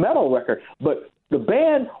a metal record, but the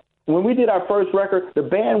band. When we did our first record, the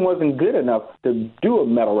band wasn't good enough to do a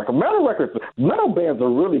metal record. Metal bands are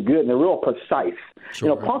really good and they're real precise.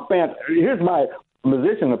 Sure. Punk bands. Here's my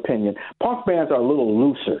musician opinion. Punk bands are a little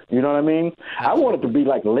looser. You know what I mean? Absolutely. I wanted to be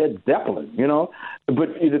like Led Zeppelin.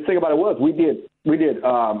 But the thing about it was we did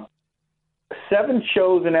 7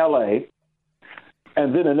 shows in L.A.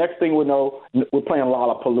 and then the next thing we know, we're playing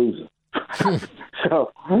Lollapalooza.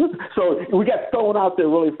 So we got thrown out there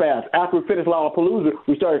really fast. After we finished Lollapalooza,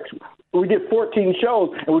 we did 14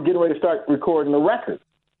 shows, and we're getting ready to start recording the record.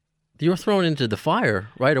 You were thrown into the fire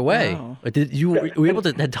right away. Wow. Were you able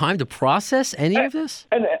to have time to process any of this?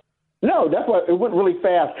 No, that's why it went really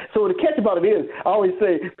fast. So the catch about it is, I always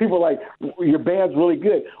say, people are like, your band's really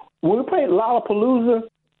good. When we played Lollapalooza,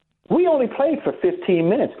 we only played for 15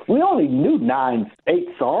 minutes. We only knew 8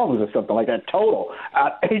 songs or something like that total.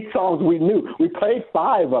 8 songs we knew. We played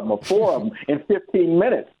 5 of them or 4 of them in 15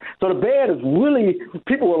 minutes. So the band is really,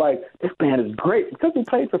 people were like, this band is great because we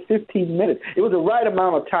played for 15 minutes. It was the right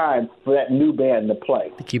amount of time for that new band to play.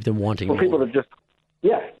 To keep them wanting for more. people to just,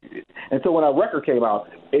 yeah. And so when our record came out,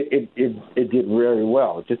 it did very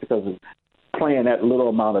well just because of playing that little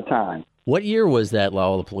amount of time. What year was that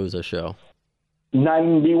Lollapalooza show?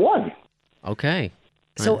 91. Okay.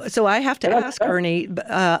 So I have to ask, Ernie,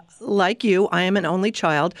 like you, I am an only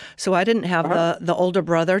child, so I didn't have the older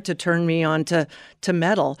brother to turn me on to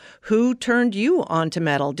metal. Who turned you on to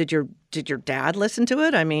metal? Did your dad listen to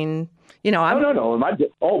it? I mean, No. My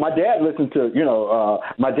dad listened to,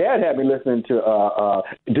 my dad had me listening to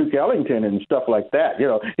Duke Ellington and stuff like that.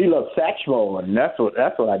 He loved saxophone, and that's what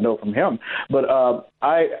I know from him. But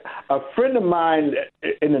a friend of mine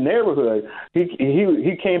in the neighborhood,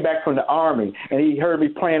 he came back from the Army, and he heard me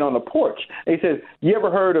playing on the porch. And he says, you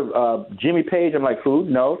ever heard of Jimmy Page? I'm like, who?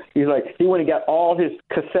 No. He's like, he went and got all his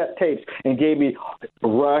cassette tapes and gave me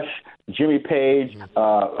Rush, Jimmy Page,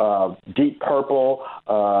 Deep Purple,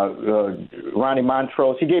 Ronnie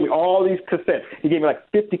Montrose. He gave me all these cassettes. He gave me like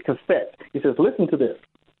 50 cassettes. He says, listen to this.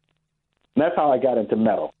 And that's how I got into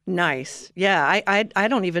metal. Nice. Yeah, I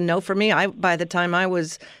don't even know. For me, by the time I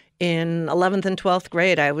was in 11th and 12th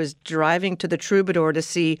grade, I was driving to the Troubadour to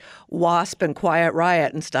see Wasp and Quiet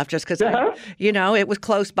Riot and stuff just because, it was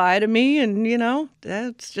close by to me, and,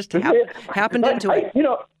 that's just happened into it.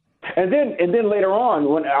 And then later on,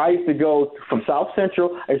 when I used to go from South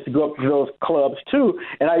Central, I used to go up to those clubs too,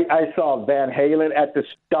 and I saw Van Halen at the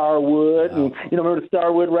Starwood, and remember the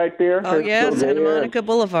Starwood right there? Oh yeah, Santa Monica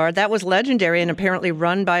Boulevard. That was legendary and apparently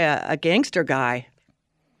run by a gangster guy.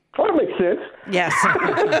 Oh, that makes sense. Yes.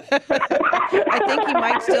 I think he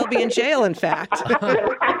might still be in jail, in fact.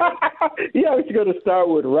 Yeah, I used to go to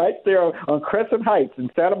Starwood right there on Crescent Heights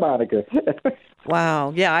in Santa Monica.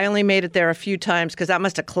 Wow. Yeah, I only made it there a few times because that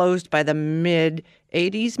must have closed by the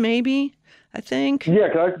mid-'80s, maybe, I think. Yeah,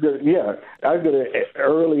 cause I was good at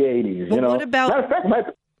early 80s, But what about... Matter of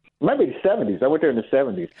fact, might be the 70s. I went there in the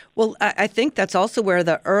 70s. Well, I think that's also where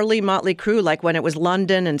the early Motley Crue, like when it was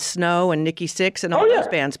London and Snow and Nikki Sixx and all those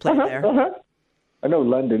bands played there. I know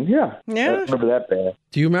London, yeah. Yeah. I remember that band.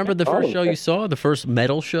 Do you remember the first show you saw? The first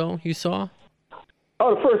metal show you saw?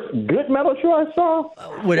 Oh, the first good metal show I saw?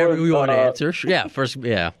 Whatever you want to answer. Yeah, first,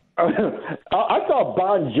 yeah. I saw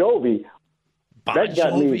Bon Jovi. Bon That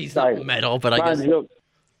got me Jovi's not excited. metal, but I Bon guess... Jovi.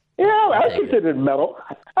 Yeah, I consider it metal.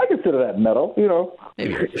 I consider that metal,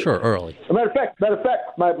 Maybe, sure, early. Matter of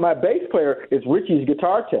fact, my bass player is Richie's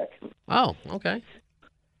guitar tech. Oh, okay.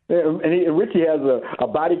 And Richie has a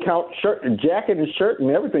body count shirt and jacket and shirt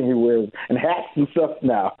and everything he wears and hats and stuff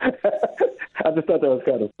now. I just thought that was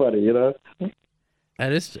kind of funny,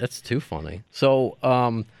 That's too funny. So,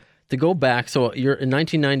 to go back, so you're in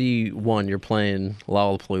 1991, you're playing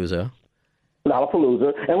Lollapalooza.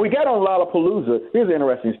 Lollapalooza. And we got on Lollapalooza. Here's an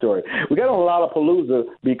interesting story. We got on Lollapalooza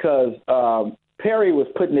because Perry was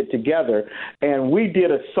putting it together, and we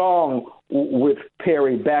did a song with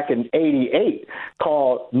Perry back in '88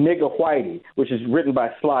 called Nigga Whitey, which is written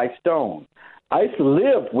by Sly Stone. I used to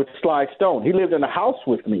live with Sly Stone. He lived in a house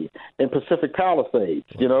with me in Pacific Palisades,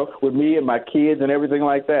 with me and my kids and everything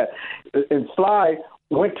like that. And Sly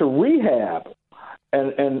went to rehab,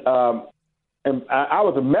 and I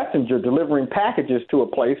was a messenger delivering packages to a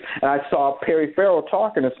place, and I saw Perry Farrell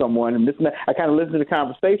talking to someone, and I kind of listened to the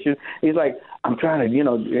conversation. He's like, I'm trying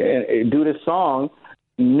to, do this song,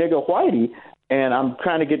 Nigga Whitey, and I'm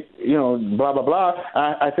trying to get, blah, blah, blah.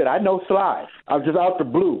 I said, I know Sly. I was just out the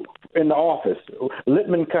blue in the office,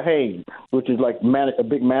 Littman Kahane, which is like a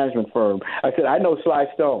big management firm. I said, I know Sly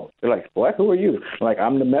Stone. They're like, what? Who are you? I'm like,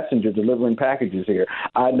 I'm the messenger delivering packages here.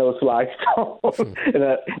 I know Sly Stone.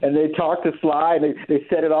 And they talked to Sly, and they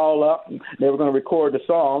set it all up. They were going to record the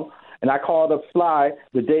song. And I called up Sly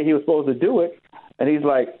the day he was supposed to do it, and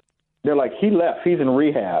they're like, he left. He's in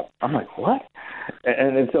rehab. I'm like, what?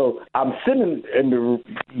 And so I'm sitting in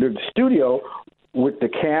the studio with the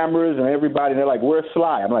cameras and everybody, and they're like, where's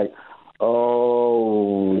Sly? I'm like,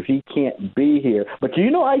 oh, he can't be here. But do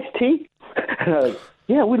you know Ice-T? Like,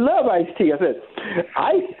 yeah, we love Ice-T. I said,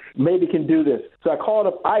 Ice maybe can do this. So I called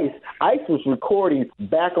up Ice. Ice was recording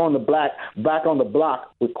Back on the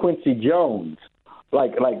Block with Quincy Jones,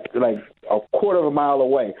 like a quarter of a mile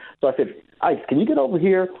away. So I said, Ice, can you get over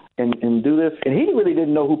here and do this? And he really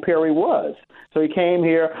didn't know who Perry was. So he came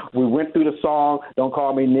here. We went through the song, Don't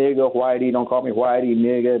Call Me Nigga, Whitey, Don't Call Me Whitey,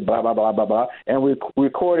 Nigga, blah, blah, blah, blah, blah. And we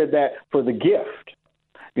recorded that for The Gift,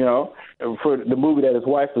 for the movie that his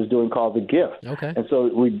wife was doing called The Gift. Okay. And so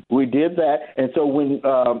we did that. And so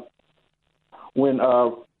when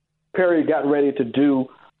Perry got ready to do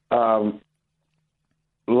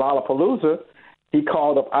Lollapalooza, he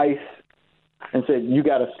called up Ice and said, you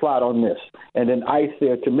got a slot on this. And then Ice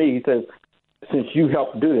said to me, he says, since you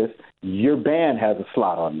helped do this, your band has a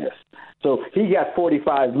slot on this. So he got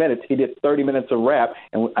 45 minutes. He did 30 minutes of rap,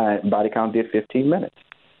 and Body Count did 15 minutes.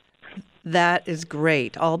 That is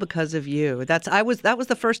great, all because of you. That was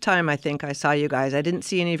the first time I think I saw you guys. I didn't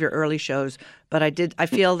see any of your early shows, but I did. I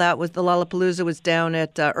feel that was the Lollapalooza was down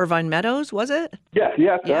at Irvine Meadows, was it? Yes,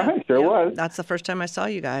 sure was. That's the first time I saw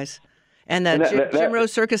you guys. And Jim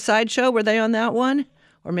Rose Circus Sideshow, were they on that one?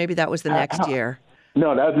 Or maybe that was the next year.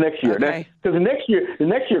 No, that was next year. Okay. Because the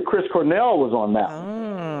next year, Chris Cornell was on that.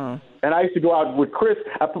 Oh. And I used to go out with Chris.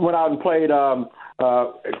 I went out and played.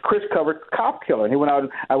 Chris covered Cop Killer, and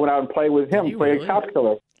I went out and played with him, played Cop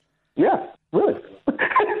Killer. Yeah, really.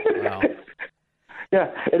 Wow. Yeah.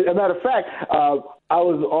 As a matter of fact, I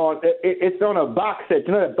was on. It's on a box set.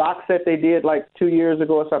 You know that box set they did like 2 years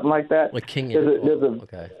ago or something like that. Like King. There's a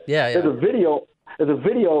okay. Yeah. There's a video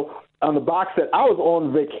on the box set. I was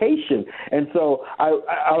on vacation, and so I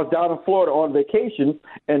was down in Florida on vacation,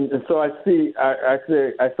 and so I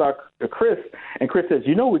saw Chris, and Chris says,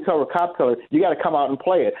 we cover Cop Color. You got to come out and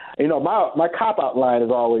play it. My cop out line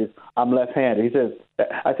is always, I'm left-handed. He says,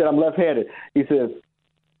 I said, I'm left-handed. He says,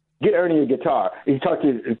 get Ernie a guitar. He talked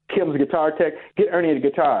to Kim's guitar tech. Get Ernie a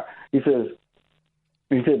guitar. He said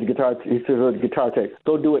the guitar tech,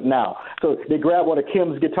 go do it now. So they grabbed one of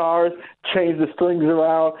Kim's guitars, changed the strings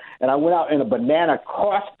around, and I went out in a banana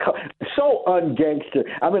so ungangster.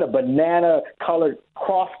 I'm in a banana colored,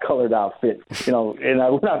 cross-colored outfit, and I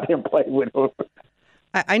went out there and played with them.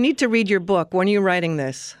 I need to read your book. When are you writing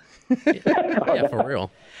this? Yeah, for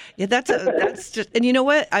real. Yeah, that's just, and you know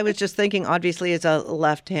what? I was just thinking, obviously, as a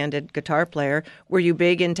left-handed guitar player, were you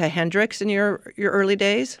big into Hendrix in your early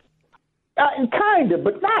days? Kind of,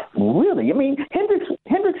 but not really. I mean, Hendrix,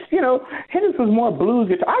 Hendrix was more blues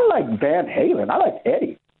guitar. I like Van Halen. I like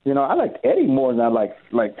Eddie. I liked Eddie more than I like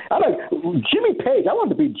Jimmy Page. I wanted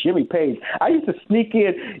to be Jimmy Page. I used to sneak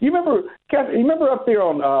in. You remember up there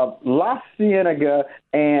on La Cienega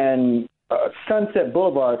and Sunset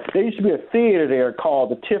Boulevard, there used to be a theater there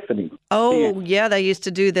called the Tiffany. Oh, yeah, they used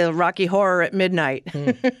to do the Rocky Horror at midnight.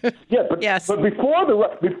 Yeah, but before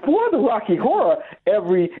the Rocky Horror,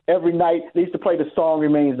 every night they used to play The Song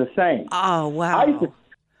Remains the Same. Oh, wow.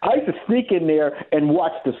 I used to sneak in there and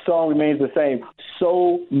watch The Song Remains the Same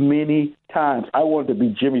so many times. I wanted to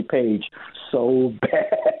be Jimmy Page so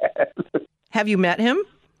bad. Have you met him?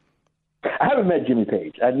 I haven't met Jimmy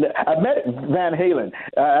Page. I met Van Halen.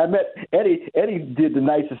 I met Eddie. Eddie did the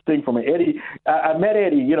nicest thing for me. I met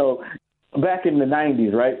Eddie, back in the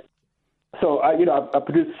 90s, right? So, I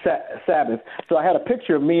produced Sabbath. So I had a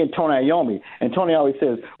picture of me and Tony Iommi. And Tony always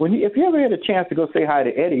says, if you ever had a chance to go say hi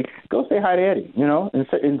to Eddie, go say hi to Eddie,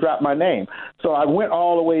 and drop my name. So I went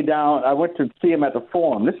all the way down. I went to see him at the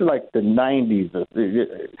Forum. This is like the 90s.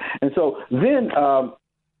 And so then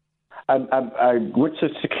I went to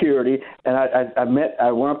security, and I went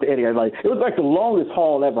up to Eddie. It was like the longest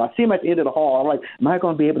haul ever. I see him at the end of the hall. I'm like, am I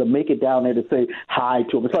going to be able to make it down there to say hi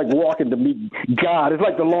to him? It's like walking to meet God. It's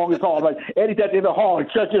like the longest haul. I'm like, Eddie's at the end of the hall, and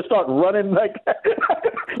just start running like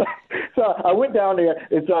So I went down there,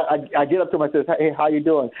 and so I get up to him. I said, hey, how you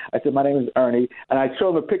doing? I said, my name is Ernie. And I showed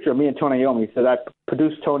him a picture of me and Tony Iommi. He said, I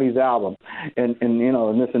produced Tony's album, and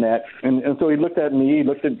this and that. And so he looked at me. He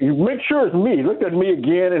make sure it's me. He looked at me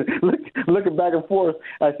again and looking back and forth.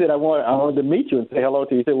 I said, I wanted to meet you and say hello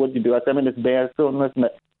to you. He said, what'd you do? I said, I'm in this band, so and this and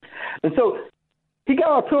that. And so he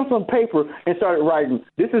got a pencil and paper and started writing,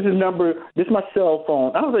 this is his number, this is my cell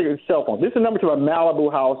phone. I don't think it's cell phone. This is the number to my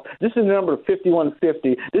Malibu house. This is the number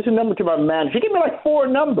 5150. This is the number to my manager. He gave me like 4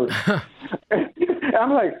 numbers. And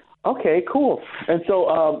I'm like, okay, cool. And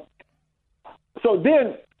so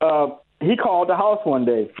then he called the house one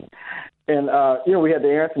day. And, we had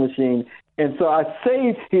the answer machine. And so I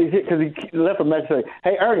saved, because he left a message saying,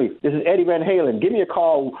 hey, Ernie, this is Eddie Van Halen. Give me a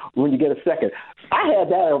call when you get a second. I had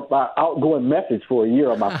that outgoing message for a year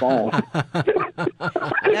on my phone.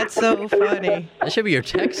 That's so funny. That should be your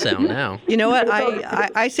text sound now. You know what?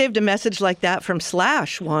 I saved a message like that from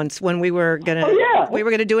Slash once when we were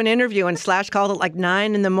gonna do an interview, and Slash called at like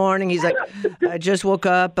 9 a.m. He's like, I just woke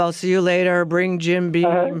up. I'll see you later. Bring Jim Beam.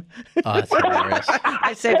 Oh, that's hilarious.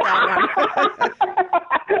 I saved that one.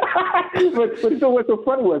 But so what's so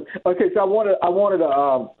funny was, okay, so I wanted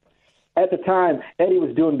to, at the time, Eddie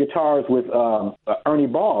was doing guitars with Ernie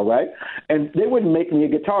Ball, right? And they wouldn't make me a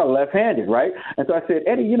guitar left-handed, right? And so I said,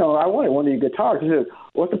 Eddie, I wanted one of your guitars. He said,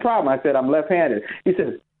 what's the problem? I said, I'm left-handed. He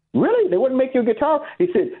said, really? They wouldn't make you a guitar? He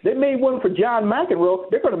said, they made one for John McEnroe.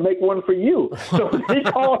 They're going to make one for you. So he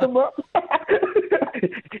called him up.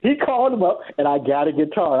 He called him up, and I got a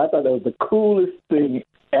guitar. I thought that was the coolest thing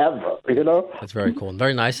ever, That's very cool. And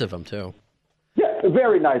very nice of him, too. Yeah,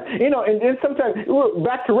 very nice. And sometimes,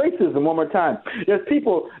 back to racism one more time. There's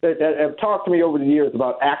people that have talked to me over the years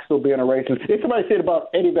about Axl being a racist. If somebody said about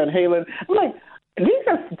Eddie Van Halen, I'm like, these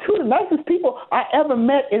are 2 of the nicest people I ever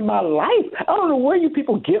met in my life. I don't know where you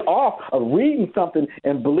people get off of reading something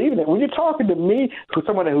and believing it. When you're talking to me, to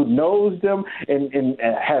someone who knows them and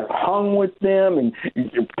has hung with them and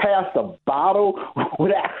passed a bottle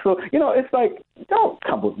with Axl, it's like, don't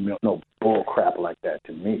come with no bull crap like that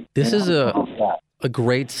to me. This is a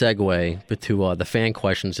great segue to the fan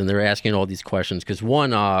questions, and they're asking all these questions because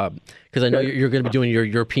because I know you're going to be doing your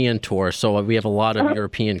European tour, so we have a lot of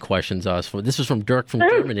European questions. This is from Dirk from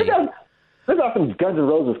Germany. Those are some Guns N'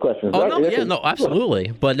 Roses questions. Oh, right? no, yeah, no,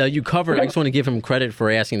 absolutely. But you covered, I just want to give him credit for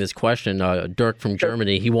asking this question. Dirk from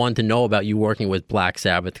Germany, he wanted to know about you working with Black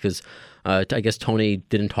Sabbath because I guess Tony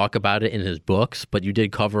didn't talk about it in his books, but you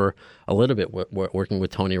did cover a little bit working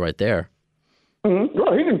with Tony right there. Mm-hmm.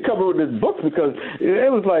 Well, he didn't cover it with his books because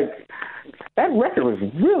it was like, that record was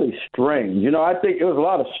really strange. I think it was a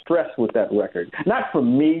lot of stress with that record. Not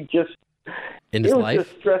from me, just in his life?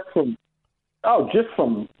 Just stress from, not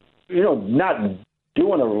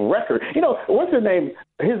doing a record. What's her name?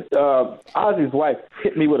 Ozzy's wife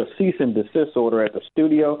hit me with a cease and desist order at the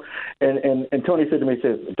studio, and Tony said to me,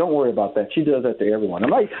 "Don't worry about that. She does that to everyone." I'm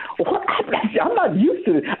like, what? I'm not used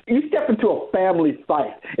to this. You step into a family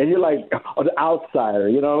fight, and you're like an outsider,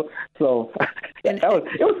 So it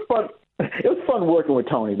was fun. It was fun working with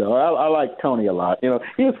Tony, though. I like Tony a lot. He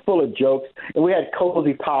was full of jokes, and we had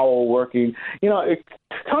Cozy Powell working. Tony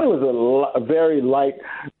was a very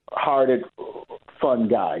light-hearted, fun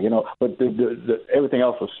guy, but the everything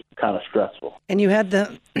else was kind of stressful. And you had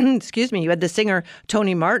you had the singer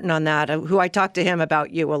Tony Martin on that, who I talked to him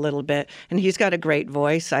about you a little bit, and he's got a great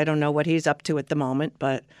voice. I don't know what he's up to at the moment,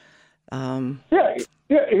 but... Yeah,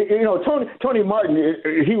 Tony Martin,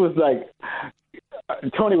 he was like...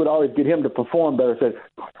 Tony would always get him to perform better. Said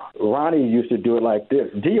Ronnie used to do it like this.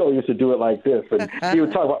 Dio used to do it like this, and he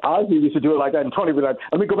would talk about Ozzy used to do it like that. And Tony would be like,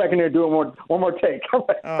 "Let me go back in there and do one more take." Oh,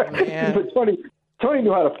 man. But Tony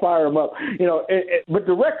knew how to fire him up. But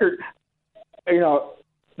the record,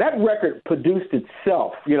 that record produced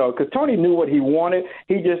itself. Because Tony knew what he wanted.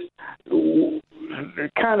 He just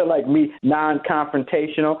kind of like me,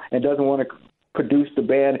 non-confrontational, and doesn't want to produce the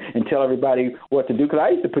band and tell everybody what to do, because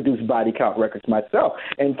I used to produce body count records myself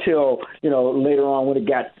until later on when it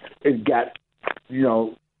got it's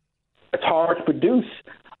hard to produce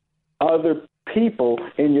other people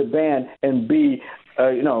in your band and be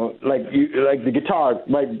like the guitar,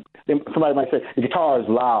 like somebody might say the guitar is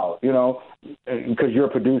loud, because you're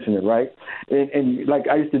producing it, right? And like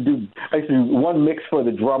I used to do one mix for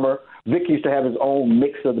the drummer. Vic used to have his own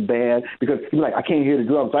mix of the band because he was like, I can't hear the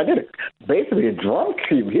drums. So I did basically a drum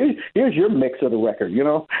cue. Here's your mix of the record,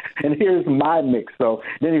 and here's my mix. So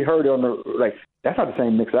then he heard it on the, that's not the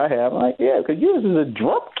same mix I have. I'm like, yeah, because yours is a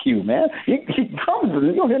drum cue, man. You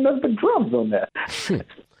don't hear nothing but drums on that.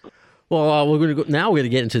 Well, we're going to go now. We're going to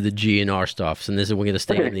get into the GNR stuff, and we're going to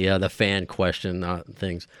stay in the fan question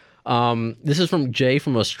things. This is from Jay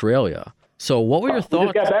from Australia. So, what were your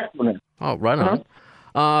thoughts? Just got back from it. Oh, right on.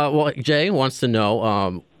 Well, Jay wants to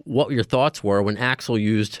know what your thoughts were when Axl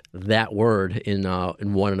used that word in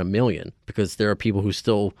 1 in a Million, because there are people who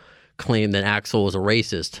still claim that Axl is a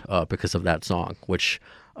racist because of that song, which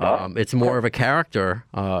it's more of a character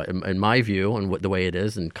in my view and the way it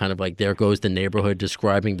is, and kind of like There Goes the Neighborhood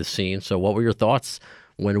describing the scene. So what were your thoughts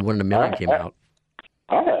when 1 in a Million came out?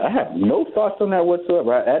 I have no thoughts on that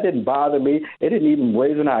whatsoever. That didn't bother me. It didn't even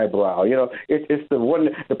raise an eyebrow. It's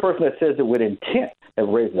the person that says it with intent that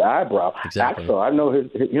raised the eyebrow. Exactly. Axl, I know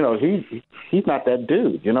he's not that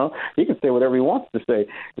dude. He can say whatever he wants to say.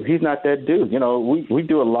 He's not that dude. We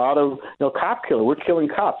do a lot of cop killing. We're killing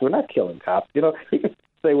cops. We're not killing cops. He can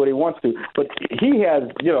say what he wants to, but he has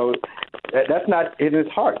that's not in his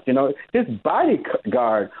heart. His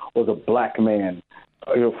bodyguard was a black man.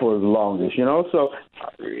 For the longest, So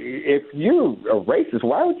if you're a racist,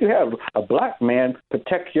 why would you have a black man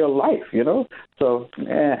protect your life, So,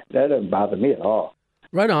 that doesn't bother me at all.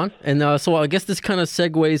 Right on. And so I guess this kind of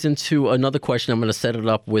segues into another question. I'm going to set it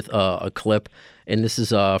up with a clip. And this is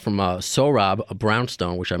from Sohrab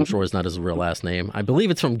Brownstone, which I'm sure is not his real last name. I believe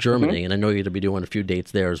it's from Germany, and I know you're going to be doing a few dates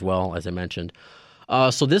there as well, as I mentioned.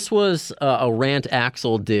 So this was a rant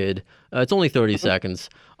Axl did. It's only 30 seconds.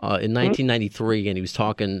 In 1993, and he was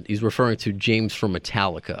referring to James from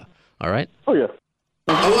Metallica. All right? Oh, yeah.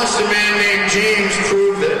 I watched a man named James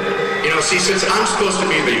prove that, since I'm supposed to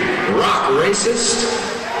be the rock racist,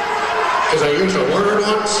 because I used the word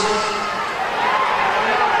once,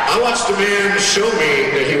 I watched a man show me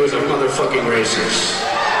that he was a motherfucking racist.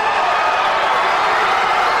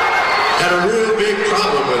 Had a real big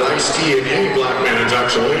problem with Ice-T and any black man in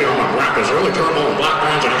actually, rap is really terrible and black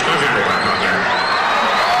bands and I can't handle that out there.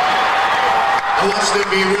 I watched them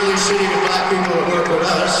be really shitty to black people that work with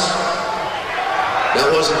us.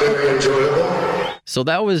 That wasn't very enjoyable. So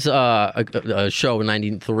that was a show in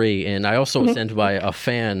 93, and I also was sent by a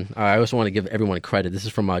fan. I also want to give everyone credit. This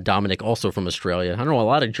is from Dominic, also from Australia. I don't know, a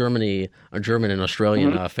lot of German and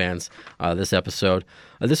Australian fans this episode.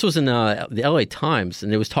 This was in the LA Times,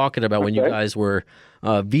 and it was talking about when you guys were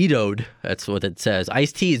vetoed. That's what it says.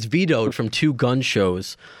 Ice-T is vetoed from 2 gun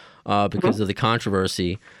shows because of the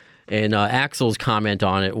controversy. And Axel's comment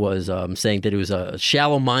on it was saying that it was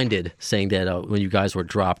shallow-minded, saying that when you guys were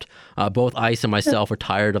dropped, both Ice and myself are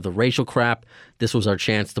tired of the racial crap. This was our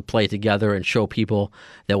chance to play together and show people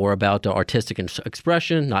that we're about artistic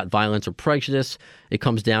expression, not violence or prejudice. It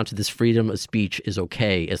comes down to this freedom of speech is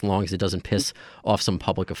okay as long as it doesn't piss off some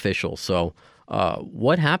public official. So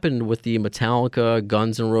what happened with the Metallica,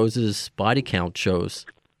 Guns N' Roses body count shows?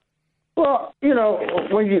 Well, there's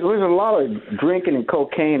a lot of drinking and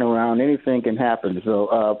cocaine around, anything can happen.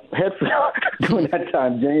 So Hetfield, during that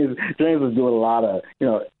time, James was doing a lot of,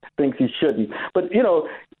 things he shouldn't. But,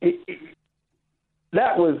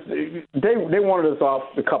 that was they wanted us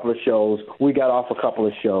off a couple of shows. We got off a couple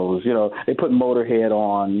of shows. They put Motorhead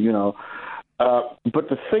on. But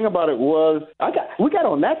the thing about it was, we got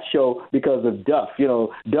on that show because of Duff.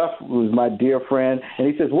 Duff was my dear friend, and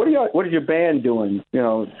he says, "What is your band doing?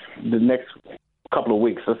 The next couple of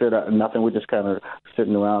weeks?" I said, "Nothing. We're just kind of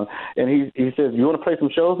sitting around." And he says, "You want to play some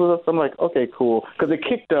shows with us?" I'm like, "Okay, cool," because they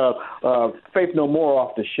kicked Faith No More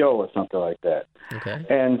off the show or something like that. Okay.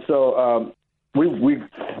 And so. We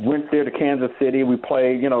went there to Kansas City. We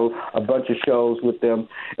played, a bunch of shows with them.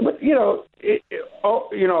 But,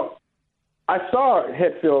 I saw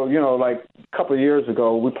Hetfield, like a couple of years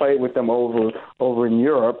ago. We played with them over in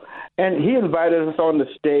Europe, and he invited us on the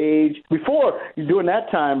stage. Before, during that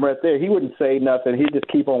time right there, he wouldn't say nothing. He'd just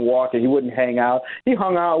keep on walking. He wouldn't hang out. He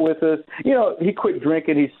hung out with us. He quit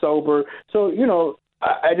drinking. He's sober. So,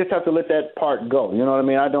 I just have to let that part go. You know what I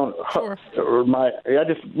mean? I don't. Sure. I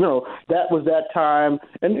just, that was that time,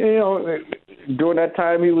 and during that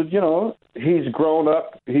time he was, he's grown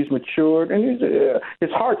up, he's matured, and his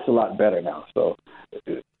heart's a lot better now. So.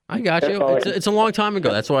 I got you. It's a long time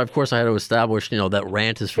ago. That's why, of course, I had to establish. That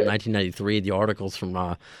rant is from 1993. The article's from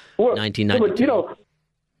 1992.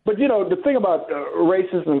 But the thing about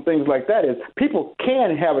racism and things like that is people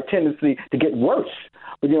can have a tendency to get worse.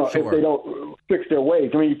 But, if they don't fix their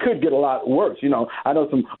ways, you could get a lot worse. I know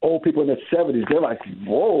some old people in their 70s, they're like,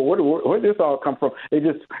 whoa, where did this all come from? They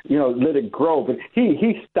just, let it grow. But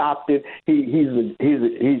he stopped it. He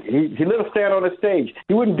let us stand on the stage.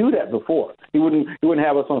 He wouldn't do that before. He wouldn't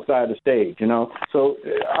have us on the side of the stage, So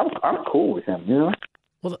I'm cool with him,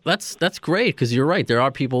 Well, that's great because you're right. There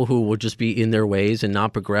are people who will just be in their ways and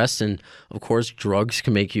not progress. And, of course, drugs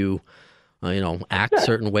can make you act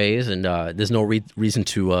certain ways, and there's no reason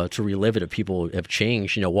to relive it if people have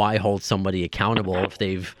changed. Why hold somebody accountable if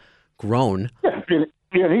they've grown?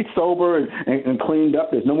 Yeah, he's sober and cleaned up.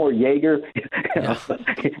 There's no more Jaeger.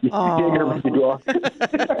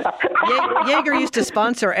 Jaeger used to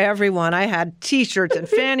sponsor everyone. I had T-shirts and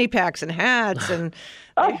fanny packs and hats, and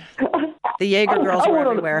the Jaeger girls were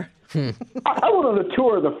everywhere. I went on a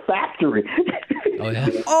tour of the factory. Oh, yeah?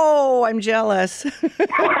 Oh, I'm jealous. They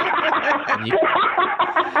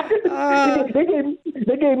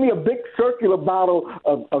gave me a big circular bottle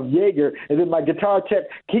of Jaeger, and then my guitar tech,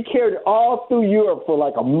 he carried it all through Europe for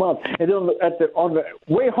like a month. And then on the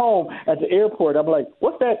way home at the airport, I'm like,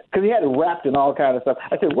 what's that? Because he had it wrapped in all kind of stuff.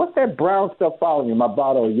 I said, what's that brown stuff following you? My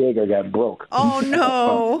bottle of Jaeger got broke. Oh,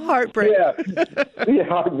 no. Heartbreak. Yeah,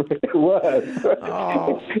 heartbreak. It was.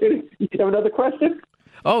 Oh. You have another question?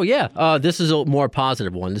 Oh, yeah. This is a more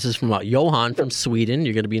positive one. This is from Johan from Sweden.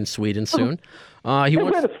 You're going to be in Sweden soon.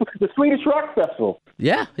 The Swedish Rock Festival.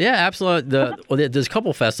 Yeah, absolutely. There's a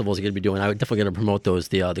couple festivals you're going to be doing. I'm definitely going to promote those.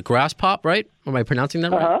 The Grass Pop, right? Am I pronouncing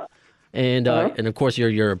that right? Uh-huh. And of course,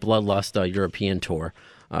 your Bloodlust European tour.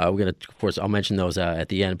 We're going to, of course, I'll mention those at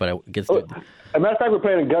the end, but I get to... As a matter of fact, we're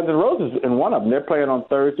playing Guns N' Roses in one of them. They're playing on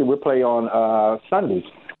Thursday. We're playing on Sundays.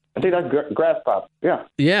 I think that's Grass Pop. Yeah.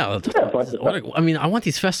 Yeah. I want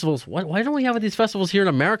these festivals. Why don't we have these festivals here in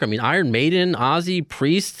America? I mean, Iron Maiden, Ozzy,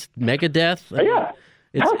 Priest, Megadeth. Yeah.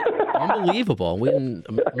 It's unbelievable.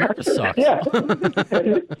 America sucks. Yeah.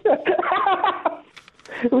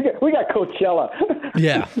 we got Coachella.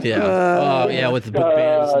 Yeah, with the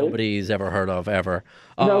bands nobody's ever heard of ever.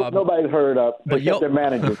 Nobody's heard of, except their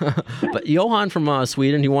manager. But Johan from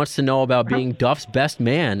Sweden, he wants to know about being Duff's best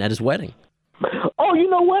man at his wedding. Oh, you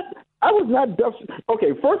know what? I was not Duff's.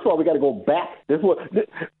 Okay, first of all, we got to go back. This is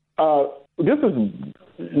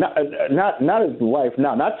not his wife.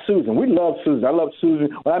 No, not Susan. We love Susan. I love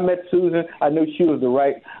Susan. When I met Susan, I knew she was the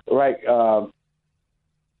right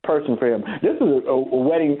person for him. This is a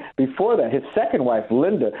wedding before that. His second wife,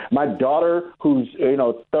 Linda, my daughter, who's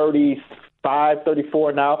 35,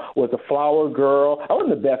 34 now, was a flower girl. I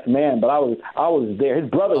wasn't the best man, but I was there. His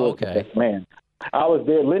brother was the best man. I was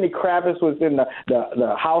there. Lenny Kravitz was in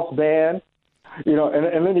the house band,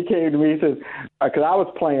 and then he came to me. He says, because I was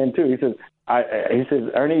playing too. He says, He says,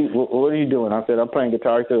 Ernie, what are you doing? I said, I'm playing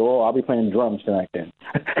guitar. He said, oh, I'll be playing drums tonight then.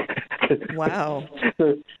 Wow.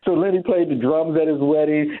 So Lenny played the drums at his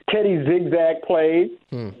wedding. Teddy Zigzag played.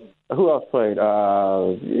 Who else played?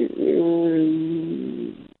 I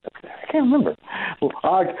can't remember.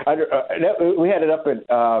 We had it up at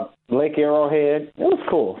Lake Arrowhead. It was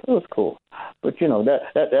cool. But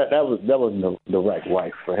that wasn't the right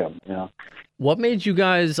wife for him. What made you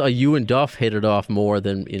guys, you and Duff, hit it off more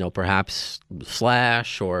than perhaps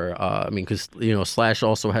Slash or because Slash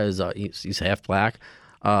also has he's half black.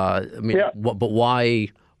 Yeah. But why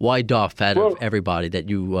Duff out of everybody that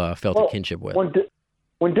you felt a kinship with?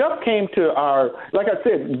 When Duff came to like I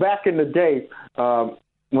said, back in the day,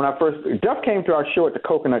 Duff came to our show at the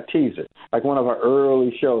Coconut Teaser, like one of our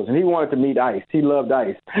early shows, and he wanted to meet Ice. He loved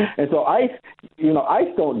Ice. And so Ice,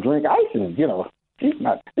 Ice don't drink. Ice is, he's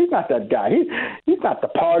not that guy. He's not the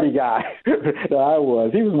party guy that I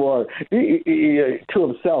was. He was more to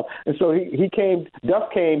himself. And so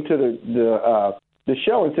Duff came to the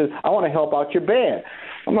show and says, I want to help out your band.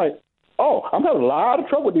 I'm like, oh, I'm having a lot of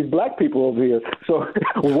trouble with these black people over here. So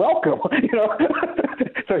welcome,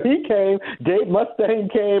 So he came, Dave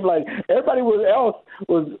Mustaine came, like everybody else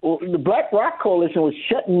was the Black Rock Coalition was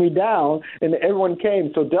shutting me down, and everyone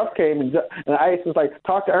came. So Duff came, and Ice was like,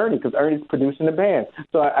 talk to Ernie, because Ernie's producing the band.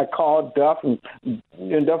 So I called Duff, and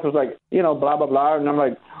Duff was like, blah, blah, blah. And I'm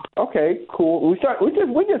like, okay, cool. We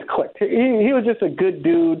just clicked. He was just a good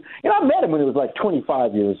dude. I met him when he was like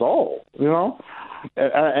 25 years old,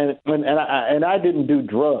 And I didn't do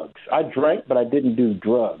drugs. I drank, but I didn't do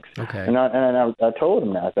drugs. Okay. And I told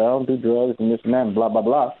him that. I said, I don't do drugs and this and that and blah, blah,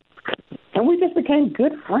 blah. And we just became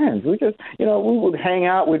good friends. We just, we would hang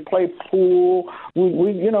out. We'd play pool.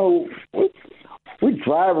 We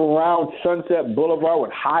drive around Sunset Boulevard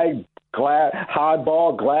with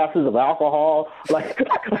highball glasses of alcohol, like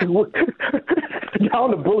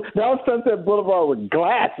down Sunset Boulevard with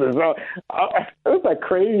glasses. It was like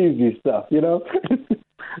crazy stuff,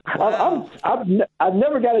 Wow. I've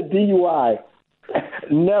never got a DUI.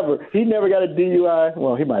 Never. He never got a DUI.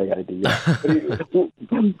 Well, he might have got a DUI.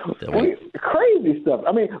 Crazy stuff.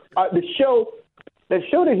 I mean, the show that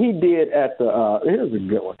he did at here's a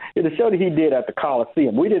good one. The show that he did at the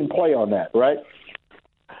Coliseum. We didn't play on that, right?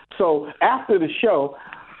 So after the show,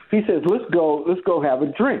 he says, let's go have a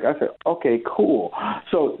drink. I said, okay, cool.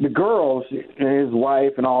 So the girls and his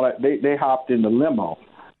wife and all that, they hopped in the limo.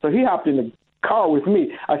 So he hopped in the car with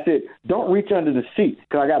me. I said, don't reach under the seat,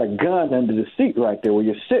 because I got a gun under the seat right there where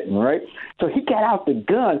you're sitting, right? So he got out the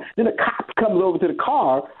gun. Then the cop comes over to the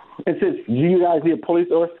car and says, you guys need a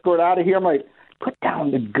police escort out of here? I'm like, put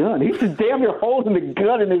down the gun. He's just damn near holding the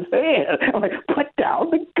gun in his hand. I'm like, put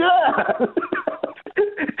down the gun.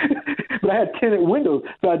 But I had tinted windows,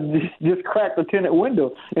 so I just cracked the tinted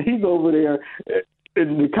window, and he's over there,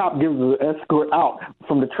 and the cop gives us an escort out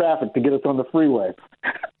from the traffic to get us on the freeway.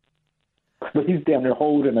 But he's damn near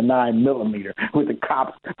holding a 9mm with the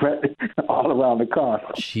cops all around the car.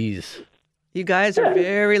 Jeez. You guys are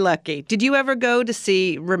very lucky. Did you ever go to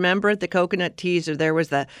see, remember at the Coconut Teaser, there was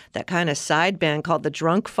that kind of side band called the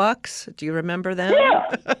Drunk Fucks? Do you remember them?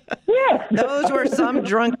 Yeah. Yeah. Those were some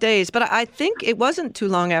drunk days. But I think it wasn't too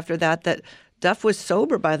long after that Duff was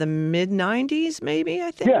sober by the mid-'90s, maybe,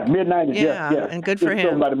 I think. Yeah, mid-'90s, yeah. And good for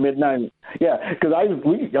him. By the mid-'90s. Yeah, because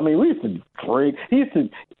we used to drink.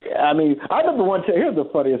 I remember one time, here's the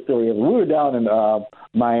funniest story. We were down in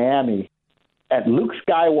Miami at Luke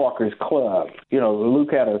Skywalker's club.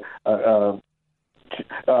 Luke had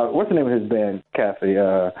what's the name of his band, Kathy?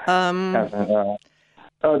 The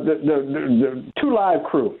Two Live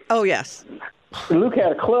Crew. Oh, yes. Luke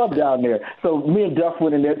had a club down there, so me and Duff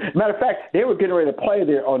went in there. Matter of fact, they were getting ready to play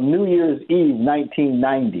there on New Year's Eve,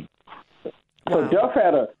 1990. So Duff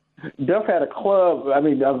had a club.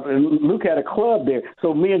 Luke had a club there.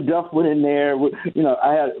 So me and Duff went in there.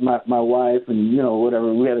 I had my wife and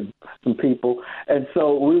whatever. We had some people, and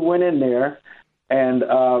so we went in there, and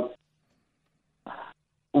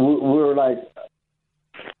we were like.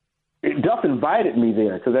 Duff invited me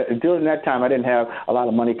there because during that time I didn't have a lot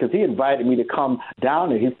of money, because he invited me to come down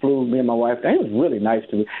there. He flew me and my wife down. He was really nice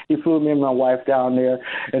to me. He flew me and my wife down there.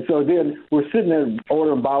 And so then we're sitting there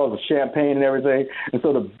ordering bottles of champagne and everything. And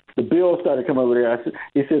so the bill started coming over there.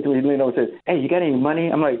 He said to me, he leaned over and said, hey, you got any money?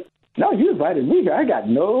 I'm like, no, you invited me here. I got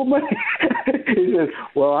no money. He says,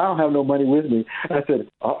 well, I don't have no money with me. I said,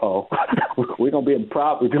 uh-oh, we're going to be in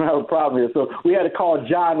problem. We're going to have a problem here. So we had to call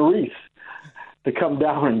John Reese to come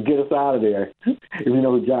down and get us out of there. If you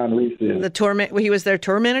know who John Reese is. He was their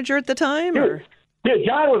tour manager at the time? Or? Yeah,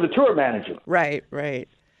 John was a tour manager. Right.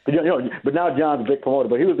 But, but now John's a big promoter.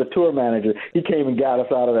 But he was the tour manager. He came and got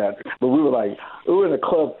us out of that. But we were in a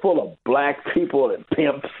club full of black people and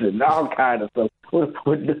pimps and all kind of stuff.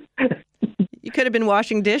 You could have been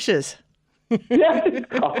washing dishes. Yeah,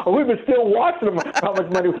 we were still watching them. How much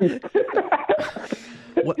money we spent.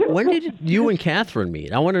 When did you and Catherine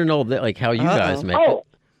meet? I want to know that, like, how you guys met.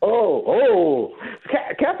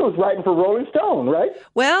 Catherine was writing for Rolling Stone, right?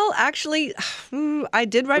 Well, actually, I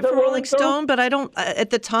did write for Rolling Stone, but I don't. At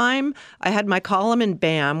the time, I had my column in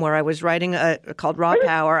BAM where I was writing called Raw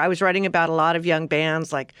Power. I was writing about a lot of young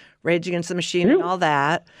bands like Rage Against the Machine and all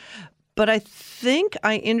that. But I think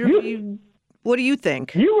I interviewed. What do you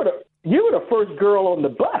think? You were the first girl on the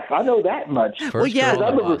bus. I know that much. First girl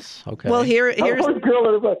on the bus. Okay. Well, here's first girl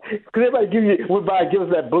on the bus. Because everybody went by and give us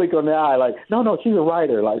that blink on the eye, like, no, she's a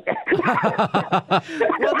writer. Like,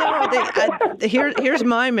 well, no. Here's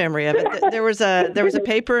my memory of it. There was a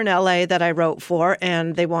paper in L.A. that I wrote for,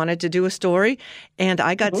 and they wanted to do a story, and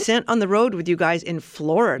I got sent on the road with you guys in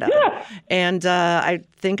Florida. Yeah. And I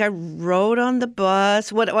think I rode on the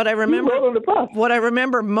bus. What I remember. You rode on the bus. What I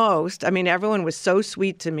remember most. I mean, everyone was so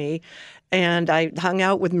sweet to me. And I hung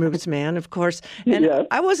out with Moose Man, of course. And yeah.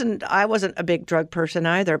 I wasn't a big drug person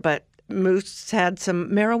either, but Moose had some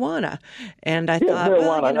marijuana, and I thought,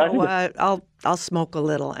 well, I'll smoke a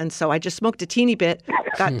little. And so I just smoked a teeny bit,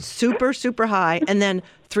 got super, super high, and then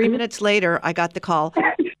 3 minutes later, I got the call.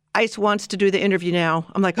 Ice wants to do the interview now.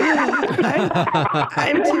 I'm like,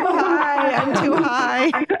 I'm too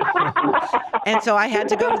high. And so I had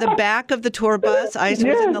to go to the back of the tour bus. Ice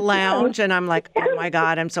was in the lounge, and I'm like, oh my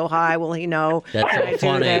God, I'm so high. Will he know? That's so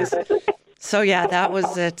funny. So yeah, that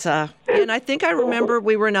was it. And I think I remember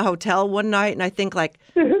we were in a hotel one night, and I think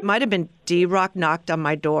it might have been D-Rock knocked on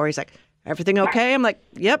my door. He's like, everything okay? I'm like,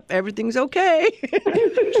 yep, everything's okay.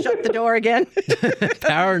 Shut the door again.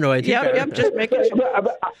 Paranoid. Yep, just making sure.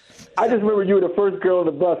 I just remember you were the first girl on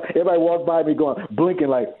the bus. Everybody walked by me going, blinking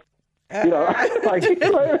like,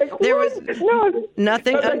 there was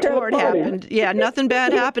nothing untoward happened. Yeah, nothing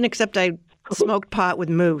bad happened except I smoked pot with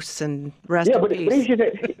Moose, and rest in peace.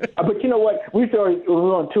 But you know what? We were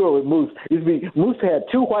on tour with Moose. Moose had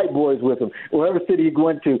 2 white boys with him, whatever city he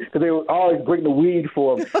went to, because they would always bring the weed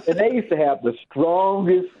for him. And they used to have the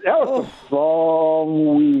strongest, some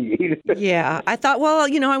strong weed. Yeah, I thought, well,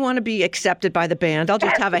 I want to be accepted by the band. I'll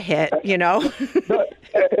just have a hit, He was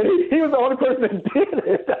the only person that did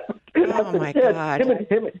it. Oh, my God. Him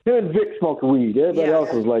and Vic smoked weed. Everybody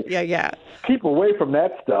else was like, keep away from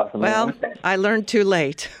that stuff. Well, I learned too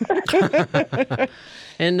late.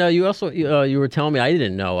 And you also you were telling me, I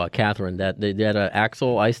didn't know, Catherine, that they had an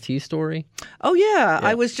Axl Ice-T story. Oh yeah,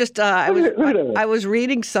 I was just I was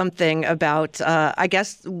reading something about I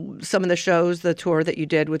guess some of the shows, the tour that you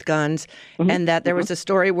did with Guns, and that there was a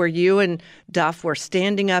story where you and Duff were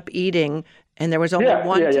standing up eating, and there was only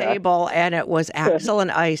one table, and it was Axl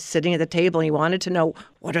and Ice sitting at the table, and he wanted to know,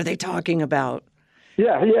 what are they talking about?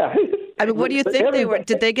 Yeah. I mean, what do you think they were?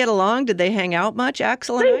 Did they get along? Did they hang out much,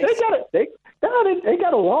 Axl and Ice? They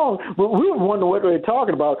got along. But we were wondering what they were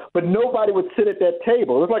talking about, but nobody would sit at that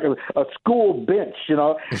table. It was like a school bench, and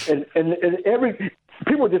every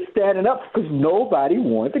people were just standing up because nobody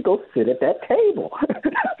wanted to go sit at that table.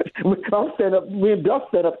 I'm standing up. Me and Duff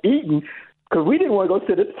stand up eating. Because we didn't want to go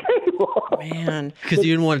sit at the table. Man. Because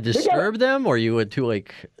you didn't want to disturb them, or you were too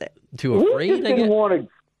afraid? We just didn't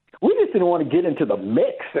want to get into the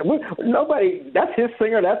mix. Nobody. That's his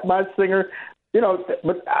singer. That's my singer.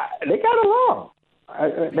 But they got along.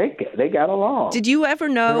 They got along. Did you ever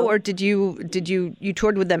know, or did you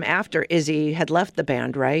toured with them after Izzy had left the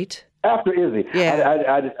band, right? After Izzy.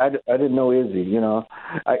 Yeah. I didn't know Izzy,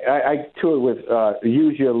 I toured with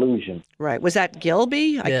Use Your Illusion. Right. Was that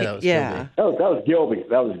Gilby? Gilby. That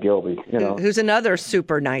was Gilby. Who's another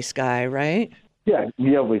super nice guy, right? Yeah,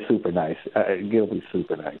 Gilby's super nice. Gilby's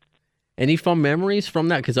super nice. Any fun memories from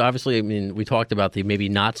that? Because obviously, I mean, we talked about the maybe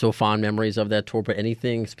not so fond memories of that tour, but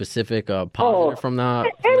anything specific, positive from that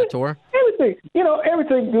tour? Everything.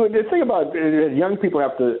 Everything. The thing about young people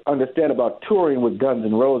have to understand about touring with Guns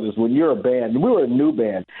N' Roses, when you're a band, we were a new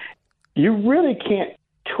band, you really can't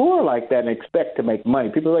tour like that and expect to make money.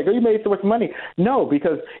 People are like, oh, you made so much money. No,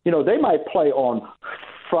 because, they might play on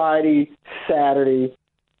Friday, Saturday,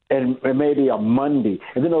 and maybe a Monday.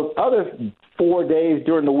 And then those other 4 days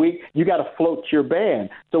during the week, you got to float your band.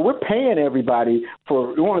 So we're paying everybody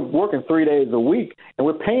we're only working 3 days a week, and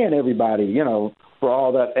we're paying everybody, for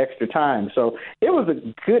all that extra time. So it was a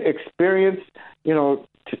good experience,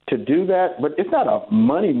 to do that, but it's not a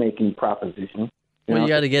money-making proposition. You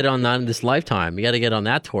got to get on this Lifetime. You got to get on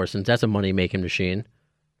that tour since that's a money-making machine.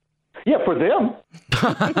 Yeah, for them.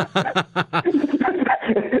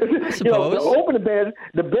 The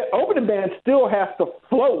opening band still has to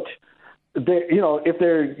float. If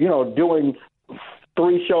they're doing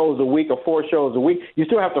 3 shows a week or 4 shows a week, you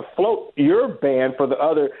still have to float your band for the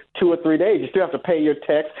other 2 or 3 days. You still have to pay your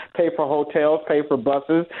techs, pay for hotels, pay for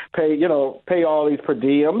buses, pay all these per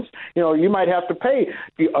diems. You might have to pay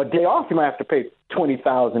a day off. You might have to pay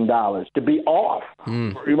 $20,000 to be off.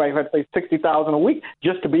 You might have to pay $60,000 a week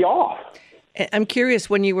just to be off. I'm curious,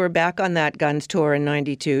 when you were back on that Guns tour in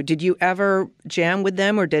 '92, did you ever jam with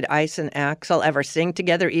them, or did Ice and Axl ever sing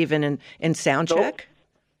together, even in sound check?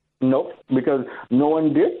 Nope, because no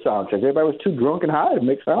one did sound check. Everybody was too drunk and high to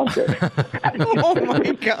make sound check. Oh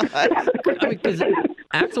my God! I mean, because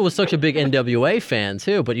Axl was such a big NWA fan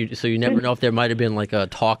too, but you never know if there might have been like a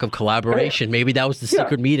talk of collaboration. Maybe that was the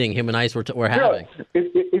secret meeting him and Ice were having.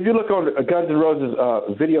 If you look on Guns N' Roses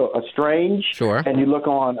video, "Estranged," sure, and you look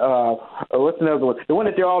on what's another one? The one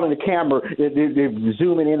that they're all in the camera, they're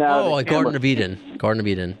zooming in and out. Oh, like Garden of Eden. Garden of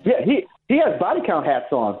Eden. Yeah, he has body count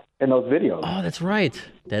hats on in those videos. Oh, that's right.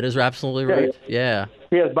 That is absolutely right. Yeah.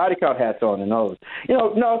 He has body count hats on in those.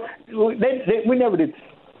 No, we never did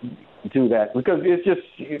do that because it's just,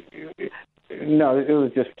 it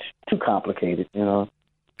was just too complicated,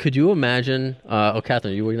 Could you imagine,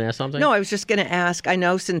 Catherine, you were going to ask something? No, I was just going to ask, I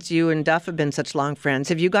know since you and Duff have been such long friends,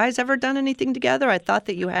 have you guys ever done anything together? I thought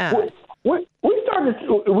that you had. We started.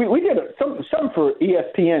 We did some for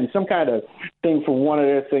ESPN, some kind of thing for one of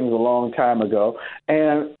their things a long time ago,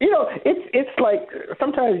 and it's like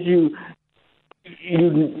sometimes we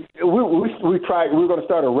tried. We were going to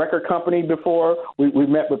start a record company before. We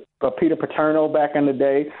met with Peter Paterno back in the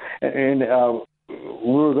day, and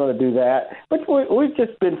we were going to do that. But we've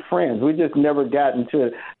just been friends. We just never got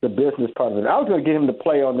into the business part of it. I was going to get him to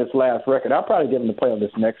play on this last record. I'll probably get him to play on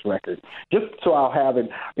this next record, just so I'll have it,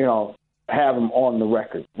 have him on the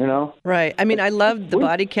record, Right. I mean, I love the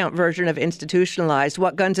Body Count version of Institutionalized.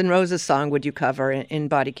 What Guns N' Roses song would you cover in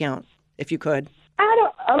Body Count, if you could?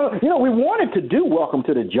 I don't. We wanted to do Welcome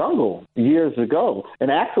to the Jungle years ago, and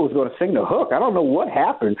Axl was going to sing the hook. I don't know what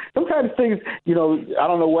happened. Sometimes things, I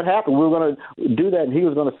don't know what happened. We were going to do that, and he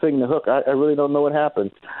was going to sing the hook. I really don't know what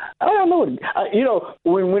happened. I don't know. What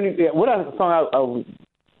song I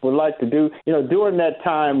would like to do, during that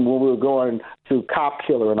time when we were going to Cop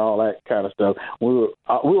Killer and all that kind of stuff, we were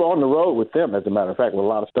on the road with them, as a matter of fact, when a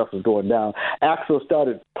lot of stuff was going down. Axl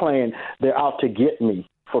started playing They're Out to Get Me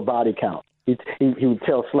for Body Count. He would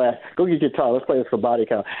tell Slash, go get your guitar, let's play this for Body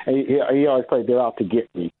Count. And he always played They're Out to Get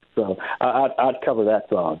Me. So I'd cover that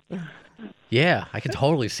song. Yeah, I can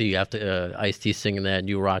totally see after Ice-T singing that and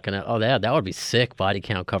you rocking it. Oh, that would be sick, Body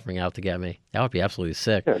Count covering Out to Get Me. That would be absolutely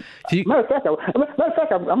sick. Yeah. Matter of fact,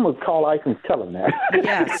 I'm going to call Ice and tell him that.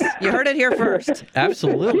 Yes, you heard it here first.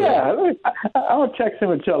 Absolutely. Yeah, I'll text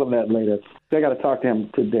him and tell him that later. I got to talk to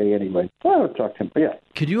him today anyway. I'll talk to him, yeah.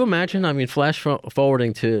 Could you imagine, flash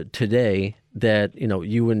forwarding to today that,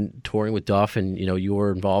 you and touring with Duff and, you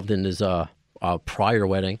were involved in his prior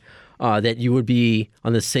wedding, that you would be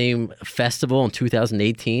on the same festival in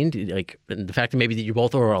 2018? Like, the fact that maybe that you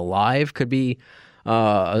both are alive could be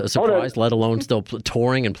a surprise, let alone still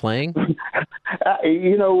touring and playing?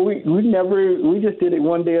 We just did it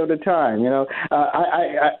one day at a time.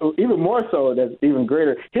 I even more so, that's even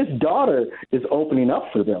greater. His daughter is opening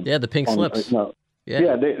up for them. Yeah, the Pink Slips.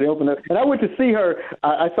 Yeah, they opened up, and I went to see her.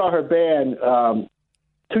 I saw her band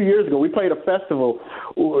 2 years ago. We played a festival,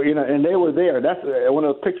 and they were there. That's one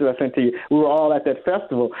of those pictures I sent to you. We were all at that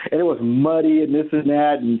festival, and it was muddy and this and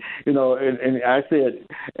that, and I said,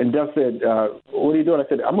 and Duff said, "What are you doing?" I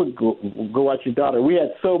said, "I'm gonna go watch your daughter." We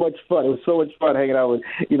had so much fun. It was so much fun hanging out with,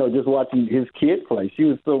 just watching his kid play. She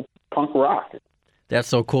was so punk rock. That's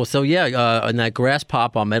so cool. So yeah, in that Grass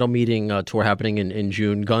Pop Metal Meeting tour happening in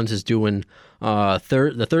June, Guns is doing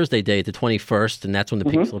the Thursday date, the 21st, and that's when the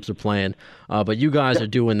Pink Slips are playing. But you guys are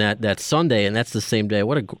doing that Sunday, and that's the same day.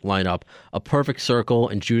 What a lineup! A Perfect Circle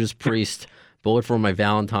and Judas Priest, Bullet for My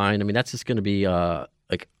Valentine. That's just going to be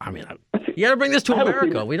you got to bring this to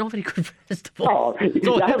America. We don't have any good festivals. Oh,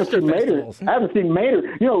 I haven't seen Maynard.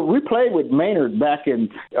 We played with Maynard back in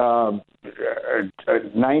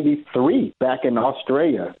 '93, back in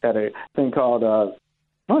Australia at a thing called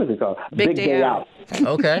what is it called? Big Day Out.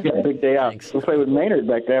 Okay. Yeah, Big Day Out. Thanks. We played with Maynard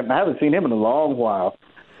back there. I haven't seen him in a long while.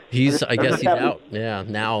 I guess he's out. Yeah,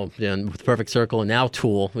 now with Perfect Circle and now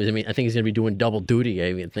Tool. I think he's going to be doing double duty.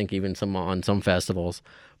 I think even on some festivals.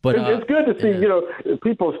 But it's good to see,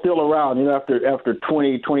 people still around, after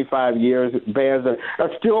 20, 25 years, bands are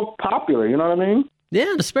still popular, you know what I mean? Yeah,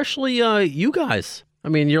 and especially you guys. I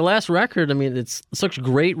mean, your last record, I mean, it's such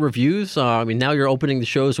great reviews. I mean, now you're opening the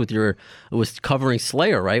shows with covering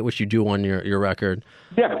Slayer, right? Which you do on your record.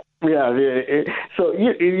 Yeah. So,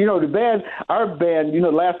 our band,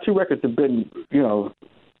 the last two records have been,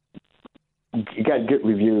 got good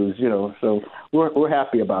reviews, so we're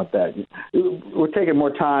happy about that. We're taking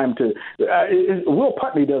more time to. Will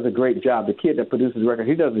Putney does a great job. The kid that produces the record,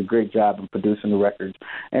 he does a great job in producing the records.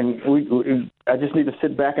 And I just need to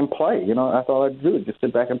sit back and play. That's all I do is just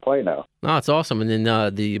sit back and play now. Oh, it's awesome. And then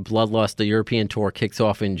the Bloodlust, the European tour, kicks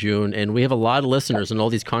off in June, and we have a lot of listeners in all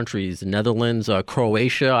these countries: the Netherlands,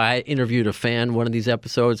 Croatia. I interviewed a fan one of these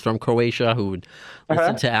episodes from Croatia who would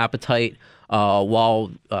listen to Appetite.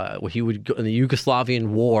 While he would go in the Yugoslavian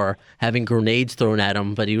war, having grenades thrown at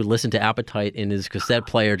him, but he would listen to Appetite in his cassette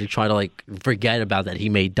player to try to forget about that he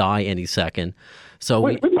may die any second. So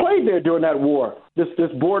we played there during that war. This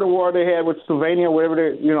border war they had with Slovenia,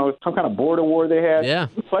 whatever some kind of border war they had. Yeah,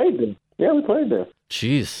 we played there. Yeah, we played there.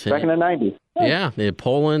 Jeez, back in the 90s. Yeah,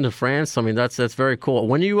 Poland, France. I mean, that's very cool.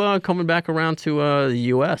 When are you coming back around to the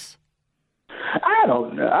U.S.? I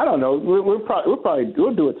don't know. We'll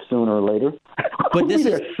do it sooner or later. But this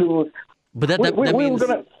is soon. But that means.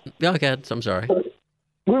 Okay, I'm sorry.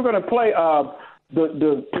 We were going to play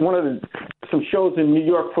some shows in New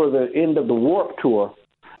York for the end of the Warped Tour.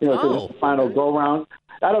 The final go round.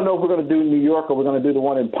 I don't know if we're going to do New York or we're going to do the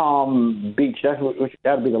one in Palm Beach.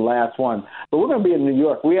 That'll be the last one. But we're going to be in New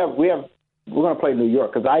York. We're going to play New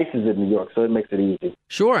York because Ice is in New York, so it makes it easy.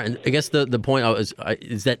 Sure, and I guess the point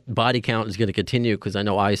is that Body Count is going to continue because I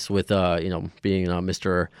know Ice with being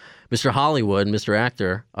Mr. Hollywood, Mr.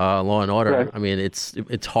 Actor, Law and Order. Right. I mean,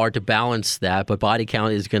 it's hard to balance that, but Body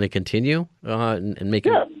Count is going to continue and make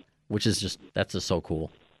it, which is that's just so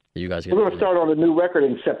cool. That you guys. We're going to start on a new record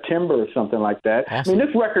in September or something like that. Awesome. I mean,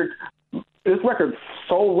 this record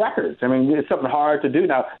sold records. I mean, it's something hard to do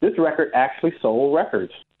now. This record actually sold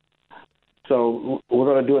records. So we're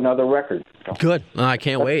going to do another record. Good. I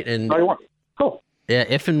can't wait. And cool. Yeah,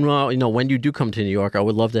 if and when you do come to New York, I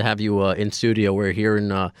would love to have you in studio. We're here in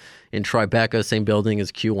Tribeca, same building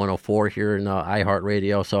as Q104 here in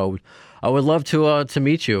iHeartRadio. So I would love to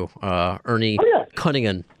meet you, Ernie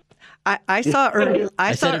Cunningham. I saw Ernie.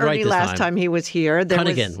 I saw Ernie last time he was here.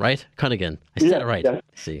 Cunningham, right? Cunningham. I said it right. Yeah.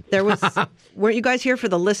 See, there was. Weren't you guys here for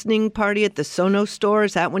the listening party at the Sonos store?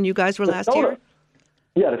 Is that when you guys were last year?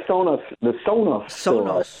 Yeah, the Sonos.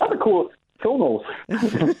 Sonos. That's a cool Sonos.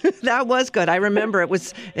 That was good. I remember it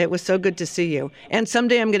was so good to see you. And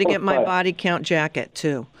someday I'm going to get my Body Count jacket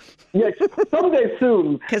too. Yes, someday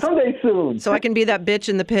soon. So I can be that bitch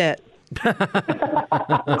in the pit.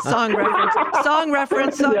 Song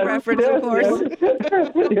reference, of course.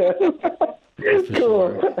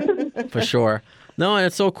 Cool. For sure. No,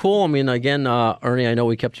 it's so cool. I mean, again, Ernie, I know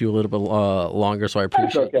we kept you a little bit longer, so I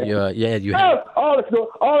appreciate you. You all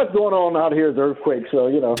that's going on out here is earthquake, so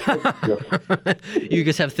you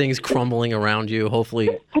just have things crumbling around you. Hopefully,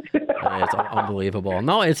 it's unbelievable.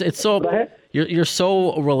 No, it's so you're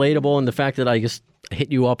so relatable, and the fact that I just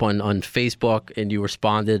hit you up on Facebook and you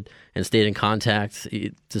responded and stayed in contact.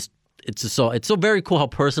 It's so very cool how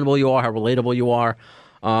personable you are, how relatable you are.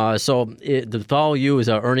 To follow you is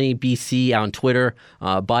Ernie BC on Twitter,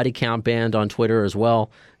 Body Count Band on Twitter as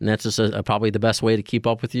well, and that's just probably the best way to keep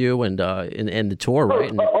up with you and the tour,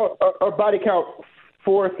 right? Or Body Count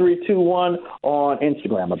 4321 on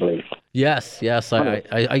Instagram, I believe. Yes.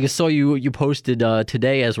 I just saw you posted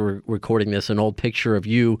today as we're recording this an old picture of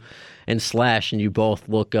you and Slash, and you both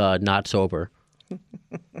look not sober.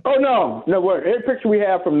 Oh no! Every picture we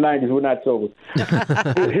have from the '90s, we're not sober.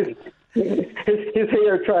 His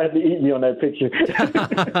hair tries to eat me on that picture.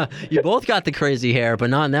 You both got the crazy hair, but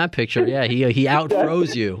not in that picture. Yeah, he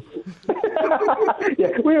outfroze you. Yeah,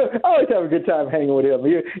 we always have a good time hanging with him.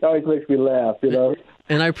 He always makes me laugh,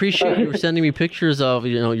 And I appreciate you sending me pictures of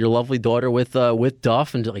your lovely daughter with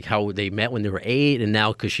Duff and like how they met when they were 8, and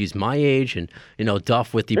now because she's my age, and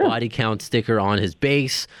Duff with the Body Count sticker on his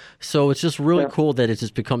bass. So it's just really cool that it's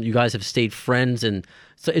just become you guys have stayed friends, and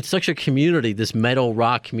so it's such a community, this metal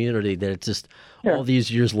rock community, that it's just all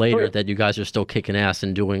these years later that you guys are still kicking ass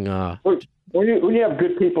and doing. When you have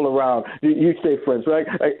good people around, you stay friends. Right?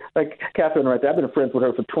 Like Catherine right there, I've been friends with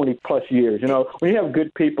her for 20 plus years. When you have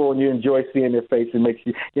good people and you enjoy seeing their face, it makes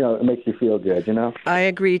you feel good. I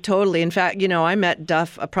agree totally. In fact, I met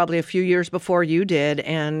Duff probably a few years before you did,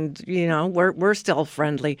 and we're still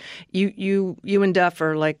friendly. You and Duff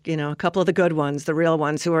are like a couple of the good ones, the real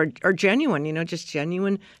ones who are genuine. Just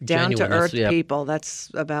genuine, down to earth people.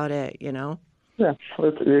 That's about it. Yeah,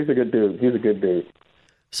 he's a good dude.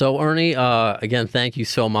 So, Ernie, again, thank you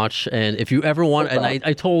so much. And if you ever want, and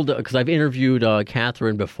I told, because I've interviewed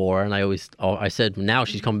Catherine before, and I said now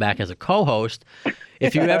she's come back as a co-host.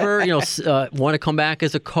 If you ever, want to come back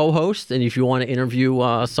as a co-host, and if you want to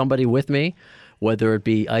interview somebody with me, whether it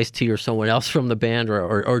be Ice-T or someone else from the band,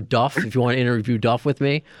 or Duff, if you want to interview Duff with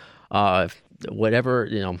me, whatever,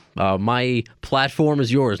 my platform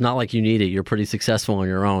is yours. Not like you need it. You're pretty successful on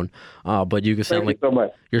your own. But you can sound like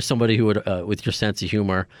you're somebody who would, with your sense of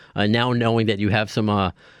humor, now knowing that you have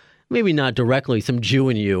some, maybe not directly, some Jew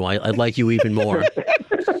in you, I'd like you even more.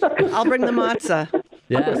 I'll bring the matzah. I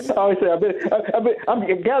Yes. always say I'm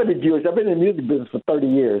gotta be Jewish. I've been in the music business for 30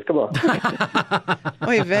 years. Come on.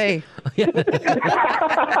 Oy vey.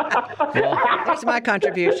 That's my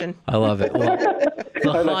contribution. I love it. Well,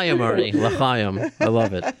 l'chaim, Ernie. L'chaim. I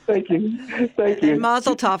love it. Thank you. And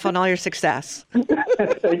mazel tov on all your success.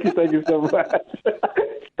 Thank you so much.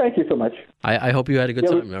 Thank you so much. I hope you had a good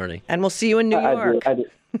time, Ernie. And we'll see you in New York. I do.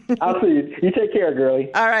 I'll see you. You take care,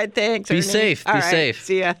 girlie. All right, thanks. Be Ernie. safe. Be safe.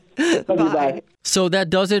 See ya. Bye. So that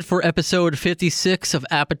does it for episode 56 of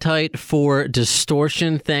Appetite for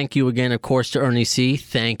Distortion. Thank you again, of course, to Ernie C.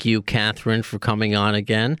 Thank you, Catherine, for coming on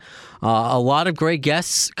again. A lot of great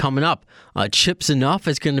guests coming up. Chips Enough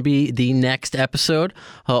is going to be the next episode.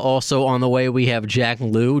 Also on the way, we have Jack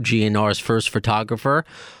Liu, GNR's first photographer.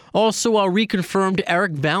 Also, reconfirmed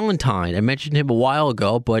Eric Valentine. I mentioned him a while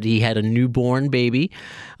ago, but he had a newborn baby,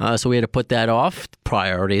 so we had to put that off.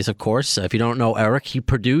 Priorities, of course. If you don't know Eric, he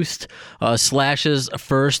produced Slash's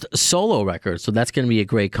first solo record, so that's going to be a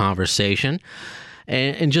great conversation.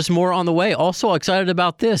 And just more on the way. Also excited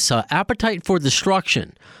about this, Appetite for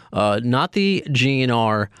Destruction. Not the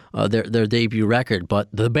GNR, their debut record, but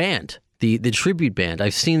the band. The tribute band.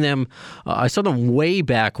 I've seen them. I saw them way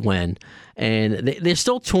back when, and they're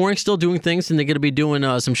still touring, still doing things, and they're going to be doing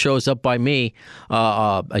some shows up by me.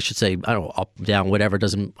 I should say, I don't know, up, down, whatever.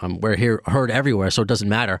 Doesn't we're heard everywhere, so it doesn't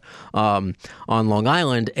matter. On Long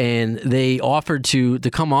Island, and they offered to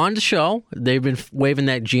come on the show. They've been waving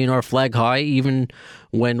that GNR flag high, even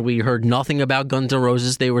when we heard nothing about Guns N'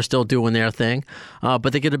 Roses. They were still doing their thing,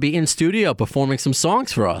 but they're going to be in studio performing some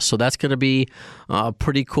songs for us. So that's going to be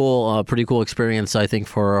pretty cool experience, I think,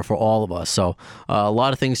 for all of us. So a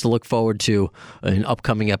lot of things to look forward to in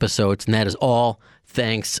upcoming episodes, and that is all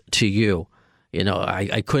thanks to you.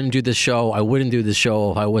 I couldn't do this show. I wouldn't do this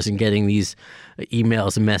show if I wasn't getting these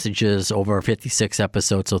emails and messages over 56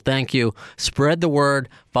 episodes. So thank you. Spread the word.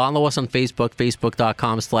 Follow us on Facebook,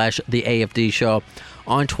 facebook.com/The AFD Show.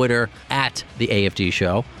 On Twitter, @The AFD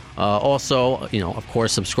Show. Also, of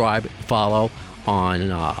course, subscribe, follow on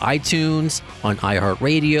iTunes, on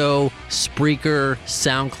iHeartRadio, Spreaker,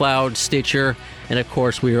 SoundCloud, Stitcher, and of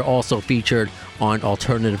course, we are also featured on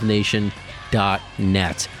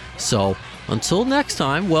AlternativeNation.net. So until next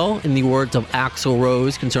time, well, in the words of Axl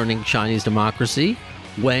Rose concerning Chinese democracy,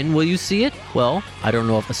 when will you see it? Well, I don't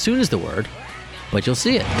know if as soon as the word, but you'll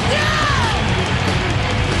see it.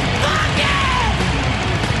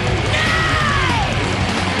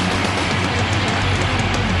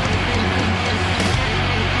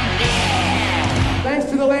 Thanks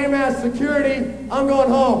to the lame ass security, I'm going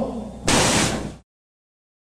home.